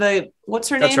Francesca or what's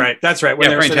her name? That's right. When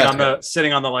they were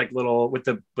sitting on the like little with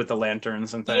the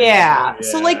lanterns and things.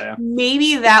 So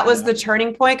maybe that was the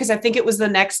turning point, because I think it was the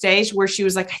next stage where she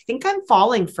was like, I think I'm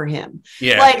falling for him.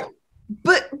 Yeah. Like,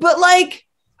 but like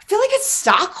I feel like it's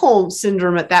Stockholm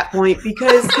syndrome at that point,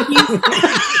 because he's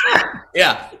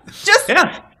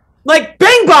like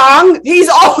bing bong, he's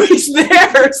always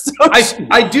there. So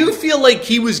I do feel like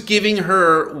he was giving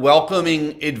her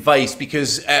welcoming advice,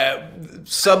 because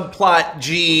subplot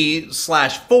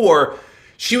G/4,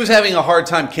 she was having a hard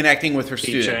time connecting with her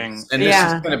students. And this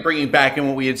is kind of bringing back in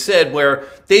what we had said, where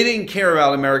they didn't care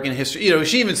about American history. You know,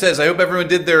 she even says, I hope everyone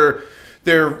did their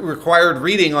required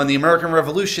reading on the American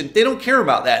Revolution. They don't care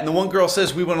about that. And the one girl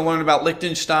says, we want to learn about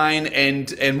Liechtenstein and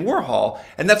Warhol.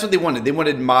 And that's what they wanted. They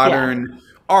wanted modern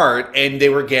art, and they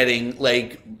were getting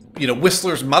like,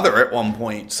 Whistler's mother at one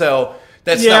point. So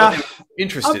that's not what they were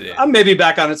interested in. I'm maybe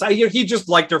back on his side. He just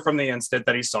liked her from the instant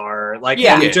that he saw her. Like,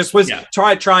 he just was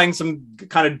trying some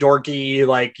kind of dorky,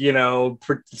 like,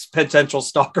 potential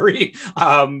stalkery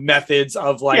methods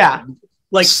of like,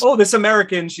 this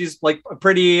American, she's like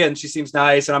pretty and she seems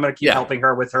nice, and I'm going to keep helping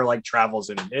her with her like travels,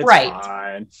 and it's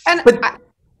fine. And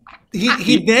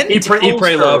he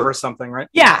pray love or something, right?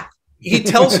 Yeah. He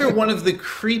tells her one of the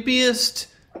creepiest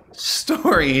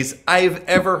stories I've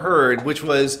ever heard, which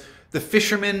was the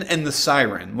fisherman and the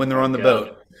siren when they're on the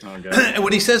boat. And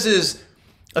what he says is,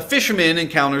 a fisherman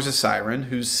encounters a siren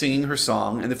who's singing her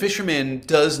song, and the fisherman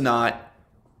does not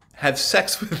have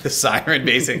sex with the siren,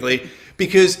 basically,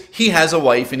 because he has a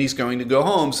wife and he's going to go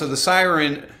home. So the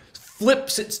siren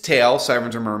flips its tail,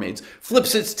 sirens are mermaids,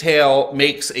 flips its tail,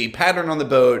 makes a pattern on the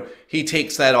boat. He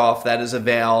takes that off. That is a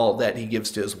veil that he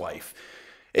gives to his wife.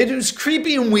 It was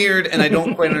creepy and weird, and I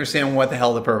don't quite understand what the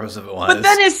hell the purpose of it was. But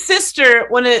then his sister,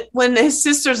 when his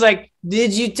sister's like,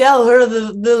 "Did you tell her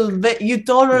you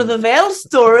told her the veil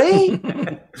story?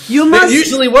 You must." It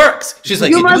usually works. She's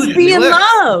like, "You must be in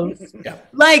love." Yeah.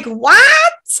 Like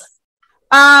what?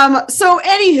 So,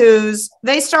 anywho's,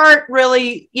 they start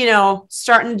really,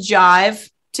 starting to jive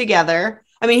together.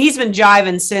 I mean, he's been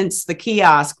jiving since the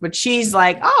kiosk, but she's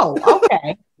like, "Oh,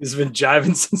 okay." He's been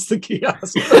jiving since the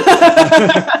kiosk.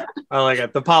 I like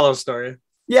it. The Paolo story.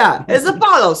 Yeah, it's a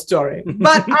Paolo story.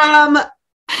 But I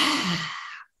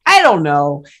don't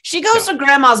know. She goes to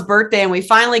grandma's birthday and we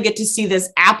finally get to see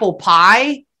this apple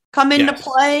pie come into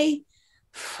play.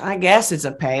 I guess it's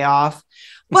a payoff.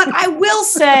 But I will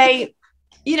say,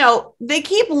 they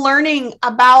keep learning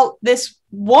about this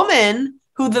woman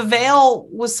who the veil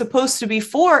was supposed to be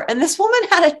for. And this woman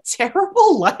had a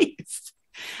terrible life.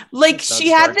 Like she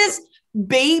had this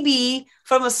baby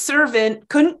from a servant,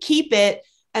 couldn't keep it,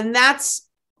 and that's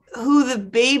who the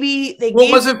baby they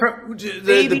gave. Was it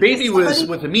the baby was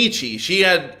with Amici? She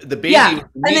had the baby, and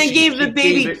then gave the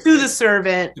baby to the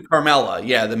servant, to Carmela.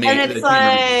 Yeah, the maid. And it's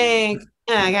like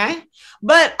okay,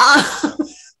 but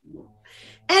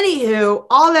anywho,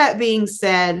 all that being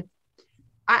said,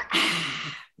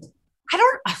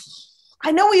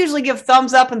 I know we usually give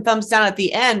thumbs up and thumbs down at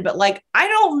the end, but like, I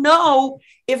don't know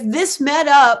if this met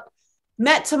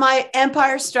to my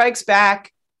Empire Strikes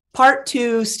Back Part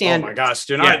 2 standard. Oh my gosh,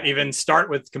 do not even start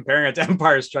with comparing it to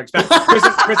Empire Strikes Back.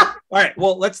 Kristin, all right,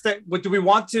 well, do we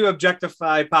want to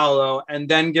objectify Paolo and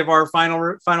then give our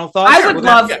final thoughts? I would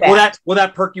love that. Will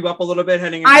that perk you up a little bit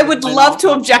heading into I would love to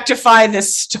objectify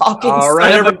this stalking. All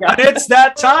right, everybody, it's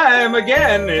that time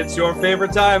again. It's your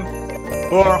favorite time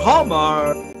for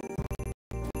Hallmark.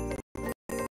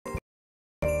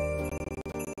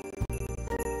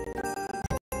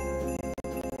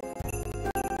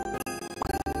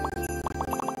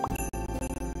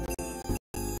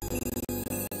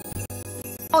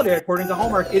 Holiday, according to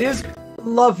Hallmark, it is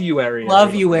Love-uary.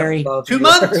 Love-uary. 2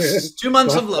 months. 2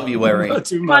 months of Love-uary.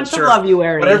 2 months of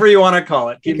Love-uary. Whatever you want to call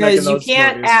it. Because you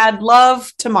can't add love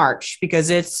to March because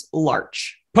it's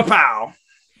Larch. Pa-pow.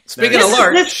 Speaking of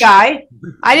Larch, this guy,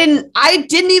 I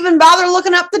didn't even bother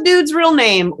looking up the dude's real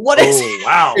name. What is it?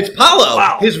 Wow. It's Paolo.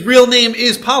 Wow. His real name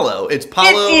is Paolo. It's Paolo.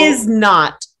 It is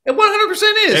not. It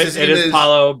 100% is. It is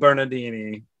Paolo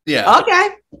Bernardini. Yeah. Okay.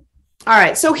 All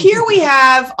right. So here we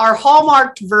have our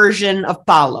Hallmarked version of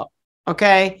Paolo.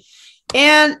 Okay.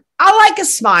 And I like a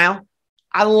smile.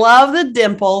 I love the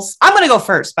dimples. I'm going to go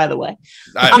first, by the way.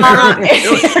 You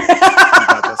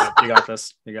got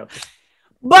this.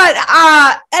 But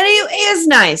and it is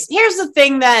nice. Here's the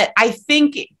thing that I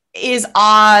think is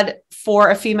odd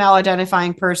for a female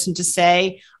identifying person to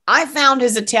say. I found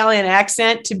his Italian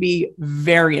accent to be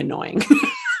very annoying.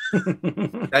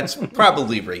 That's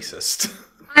probably racist.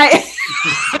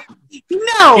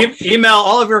 No. Email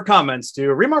all of your comments to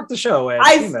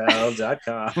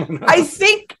remarktheshow@gmail.com. I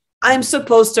think I'm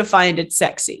supposed to find it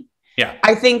sexy. Yeah.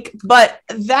 I think, but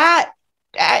that,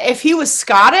 if he was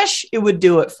Scottish, it would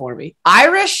do it for me.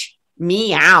 Irish,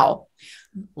 meow.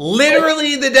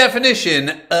 Literally the definition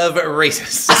of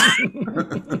racist.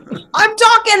 I'm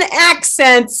talking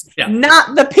accents,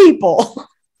 not the people.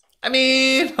 I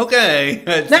mean, okay.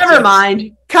 Never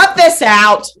mind. Cut this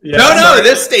out. Yeah, no,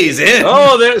 this stays in.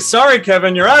 Oh, sorry,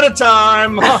 Kevin. You're out of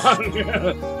time.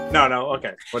 No.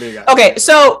 Okay. What do you got? Okay,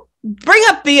 so bring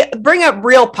up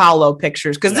real Paolo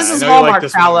pictures because this is Hallmark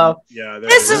Paolo. Yeah,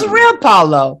 this is real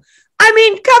Paolo. I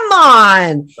mean, come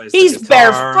on. He's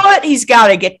barefoot. He's got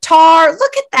a guitar.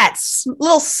 Look at that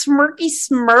little smirky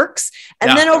smirks.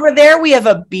 And then over there we have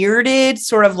a bearded,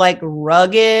 sort of like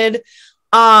rugged.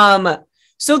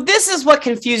 So this is what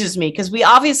confuses me because we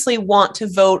obviously want to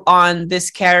vote on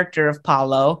this character of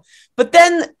Paolo, but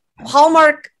then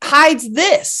Hallmark hides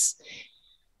this.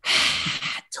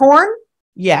 Torn?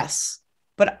 Yes.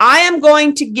 But I am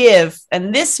going to give,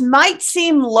 and this might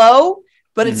seem low,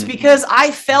 but it's because I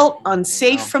felt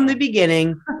unsafe from the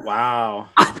beginning. Wow.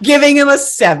 I'm giving him a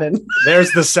 7.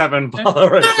 There's the 7 Paolo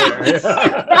right there.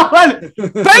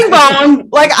 Bang bong.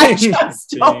 Like I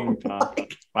just don't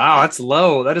like. Wow, that's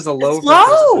low. That is a low. It's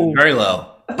low. Very low.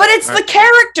 But it's the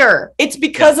character. It's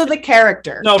because of the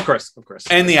character. No, of course.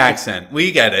 And the accent.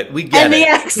 We get it. We get it. And the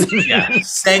accent. Yeah.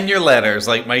 Send your letters,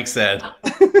 like Mike said.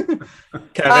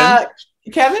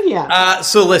 Kevin, yeah.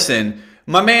 So listen,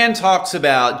 my man talks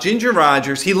about Ginger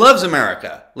Rogers. He loves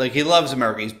America. Like, he loves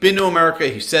America. He's been to America.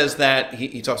 He says that.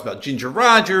 He talks about Ginger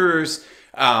Rogers.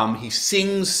 He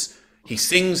sings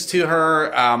to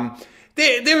her.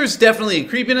 There was definitely a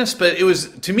creepiness, but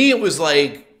to me, it was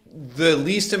like the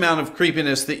least amount of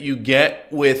creepiness that you get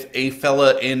with a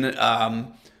fella in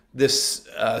this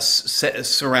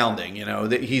surrounding. You know,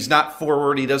 that he's not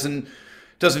forward. He doesn't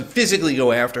physically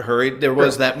go after her. There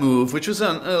was that move, which was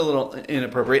a little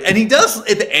inappropriate. And he does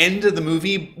at the end of the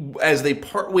movie, as they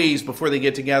part ways before they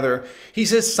get together, he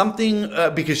says something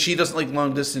because she doesn't like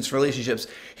long distance relationships.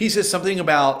 He says something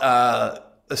about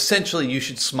essentially you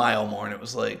should smile more, and it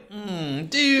was like,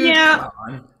 dude, yeah, come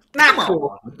on. Not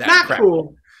cool. Not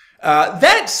cool.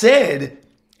 That said,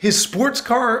 his sports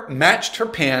car matched her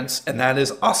pants, and that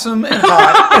is awesome and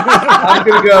hot. I'm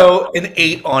going to go an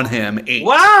 8 on him. 8.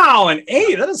 Wow, an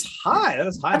 8. That is high. That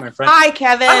is high, my friend. Hi,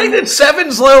 Kevin. I think that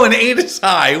 7's low and 8 is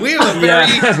high. We have a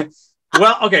very...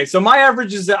 Well, okay, so my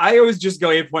average is I always just go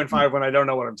 8.5 when I don't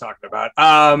know what I'm talking about,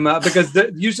 because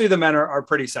usually the men are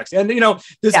pretty sexy. And, you know,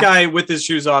 this guy with his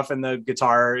shoes off and the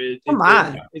guitar, come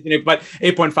on. But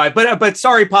 8.5. But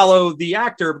sorry, Paolo, the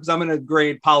actor, because I'm going to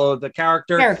grade Paolo, the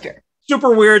character.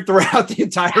 Super weird throughout the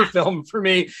entire film for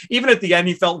me. Even at the end,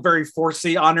 he felt very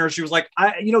forcey on her. She was like,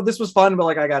 this was fun, but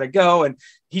like, I got to go. And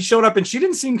he showed up and she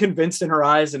didn't seem convinced in her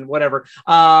eyes and whatever.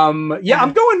 I'm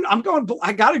going,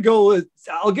 I got to go.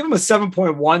 I'll give him a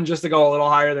 7.1 just to go a little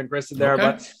higher than Kristin there,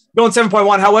 but going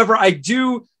 7.1. However, I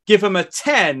do give him a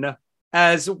 10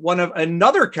 as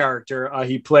another character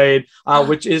he played,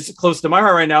 which is close to my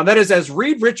heart right now. And that is as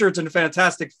Reed Richards in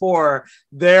Fantastic Four.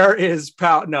 There is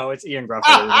No, it's Ian Grufford.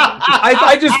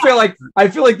 I just feel like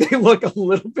they look a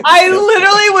little bit. I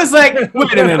literally was like,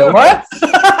 wait a minute, what?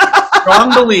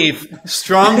 Strong belief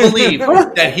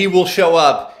that he will show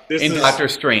up in Doctor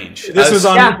Strange. This is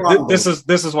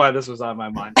why this was on my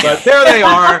mind. But there they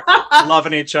are,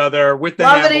 loving each other with the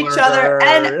hamburger.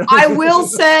 And I will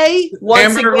say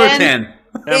once again,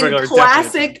 in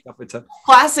classic.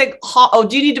 Oh,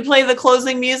 do you need to play the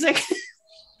closing music?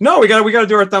 No, we got to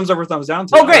do our thumbs up or thumbs down.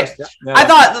 Oh, great! Yeah. I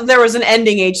thought there was an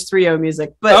ending H3O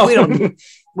music, but we don't.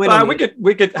 We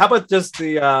could. How about just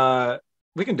the?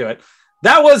 We can do it.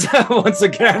 That was once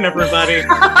again, everybody.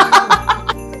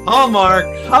 Hallmark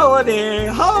Holiday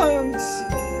Hunks.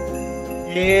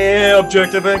 Yeah,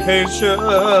 objectification.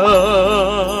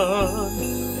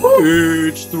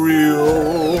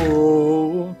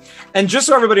 H3O. And just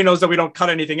so everybody knows that we don't cut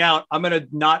anything out,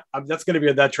 that's going to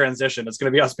be that transition. It's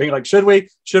going to be us being like, should we?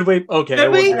 Okay.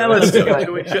 Should we? Let's do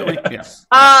it. Should we? Yeah.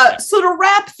 So to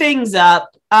wrap things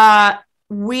up,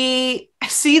 we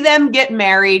see them get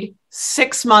married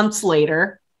 6 months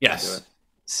later. Yes.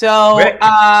 So, quick.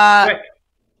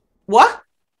 What?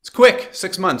 It's quick.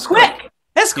 6 months. Quick.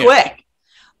 That's quick.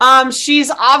 She's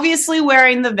obviously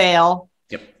wearing the veil.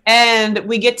 Yep. And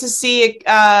we get to see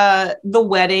the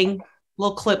wedding,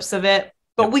 little clips of it,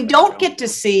 but we don't get to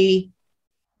see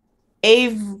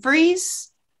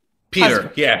Avery's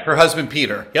husband. Yeah, her husband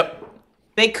Peter. Yep.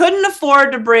 They couldn't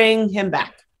afford to bring him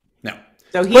back. No.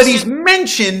 So he's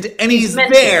mentioned, and he's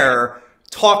there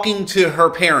talking to her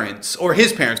parents or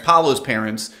his parents, Paolo's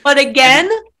parents. But again,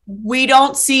 we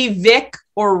don't see Vic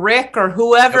or Rick or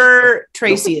whoever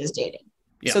Tracy is dating.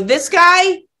 Yep. So this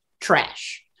guy,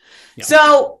 trash. Yep.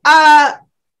 So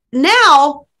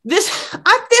now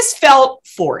this felt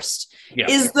forced. Yep.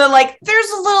 Is there's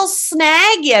a little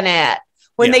snag in it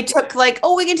when they took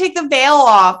we can take the veil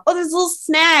off. Oh, there's a little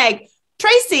snag.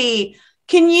 Tracy,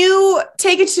 can you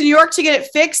take it to New York to get it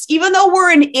fixed? Even though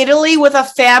we're in Italy with a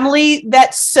family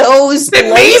that sews. They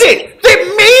made it.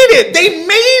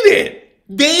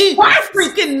 They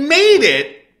freaking made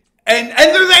it. And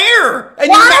they're there. And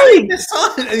why? You married the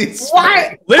son.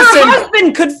 Why? Listen, her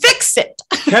husband could fix it.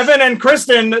 Kevin and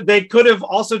Kristin, they could have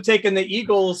also taken the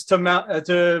Eagles to Mount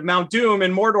Doom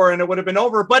in Mordor, and it would have been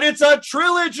over. But it's a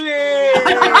trilogy.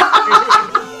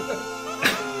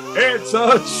 It's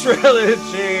a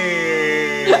trilogy.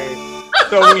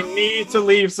 So we need to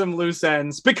leave some loose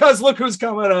ends because look who's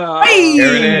coming up. Hey!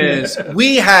 Here it is.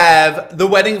 We have the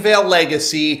Wedding Veil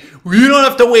Legacy. You don't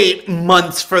have to wait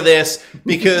months for this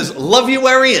because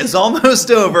Lovuary is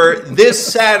almost over.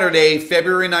 This Saturday,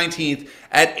 February 19th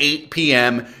at 8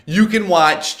 p.m. You can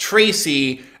watch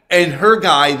Tracy and her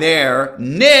guy there,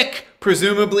 Nick,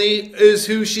 presumably is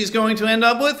who she's going to end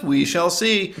up with. We shall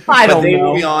see. But they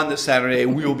will be on this Saturday.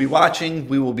 We will be watching,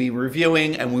 we will be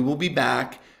reviewing, and we will be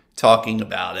back talking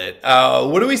about it.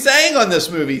 What are we saying on this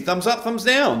movie? Thumbs up, thumbs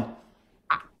down?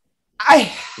 I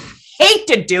hate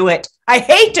to do it.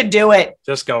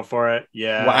 Just go for it.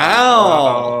 Yeah.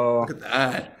 Wow. Look at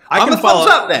that. I'm a thumbs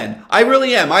up then. I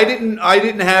really am. I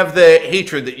didn't have the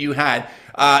hatred that you had.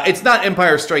 It's not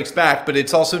Empire Strikes Back, but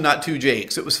it's also not Two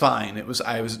Jakes. It was fine.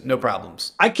 I was no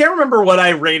problems. I can't remember what I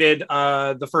rated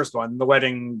the first one, The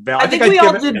Wedding Veil. I think we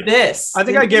all did this. I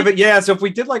think I gave it, yeah. So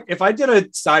if I did a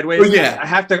sideways, I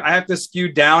have to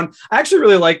skew down. I actually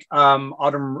really like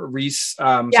Autumn Reese.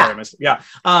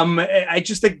 I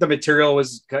just think the material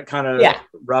was kind of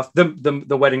rough.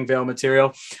 The Wedding Veil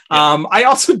material. I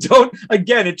also don't.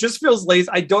 Again, it just feels lazy.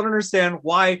 I don't understand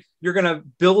why you're going to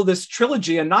build this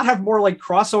trilogy and not have more like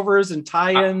crossovers and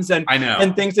tie-ins and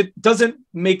things. It doesn't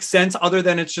make sense other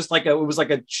than it's just like it was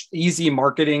like a easy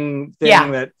marketing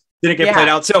thing that didn't get played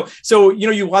out. So,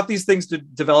 you want these things to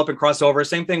develop and cross over.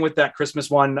 Same thing with that Christmas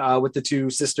one with the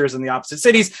two sisters in the opposite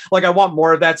cities. Like I want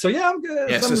more of that. So I'm good.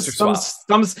 Yeah,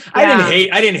 thumbs.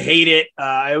 I didn't hate it.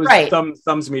 It was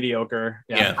thumbs mediocre.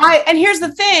 Yeah. And here's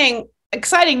the thing.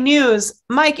 Exciting news.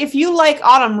 Mike, if you like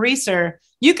Autumn Reeser,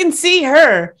 you can see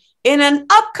her in an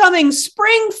upcoming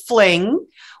spring fling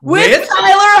with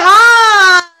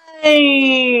Tyler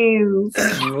Hynes.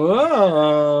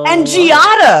 Whoa. And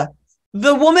Giada,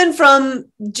 the woman from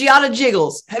Giada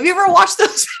Jiggles. Have you ever watched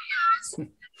those?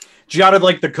 Giada,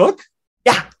 like the cook?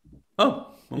 Yeah. Oh.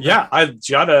 Okay. Yeah,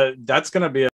 Giada, that's going to be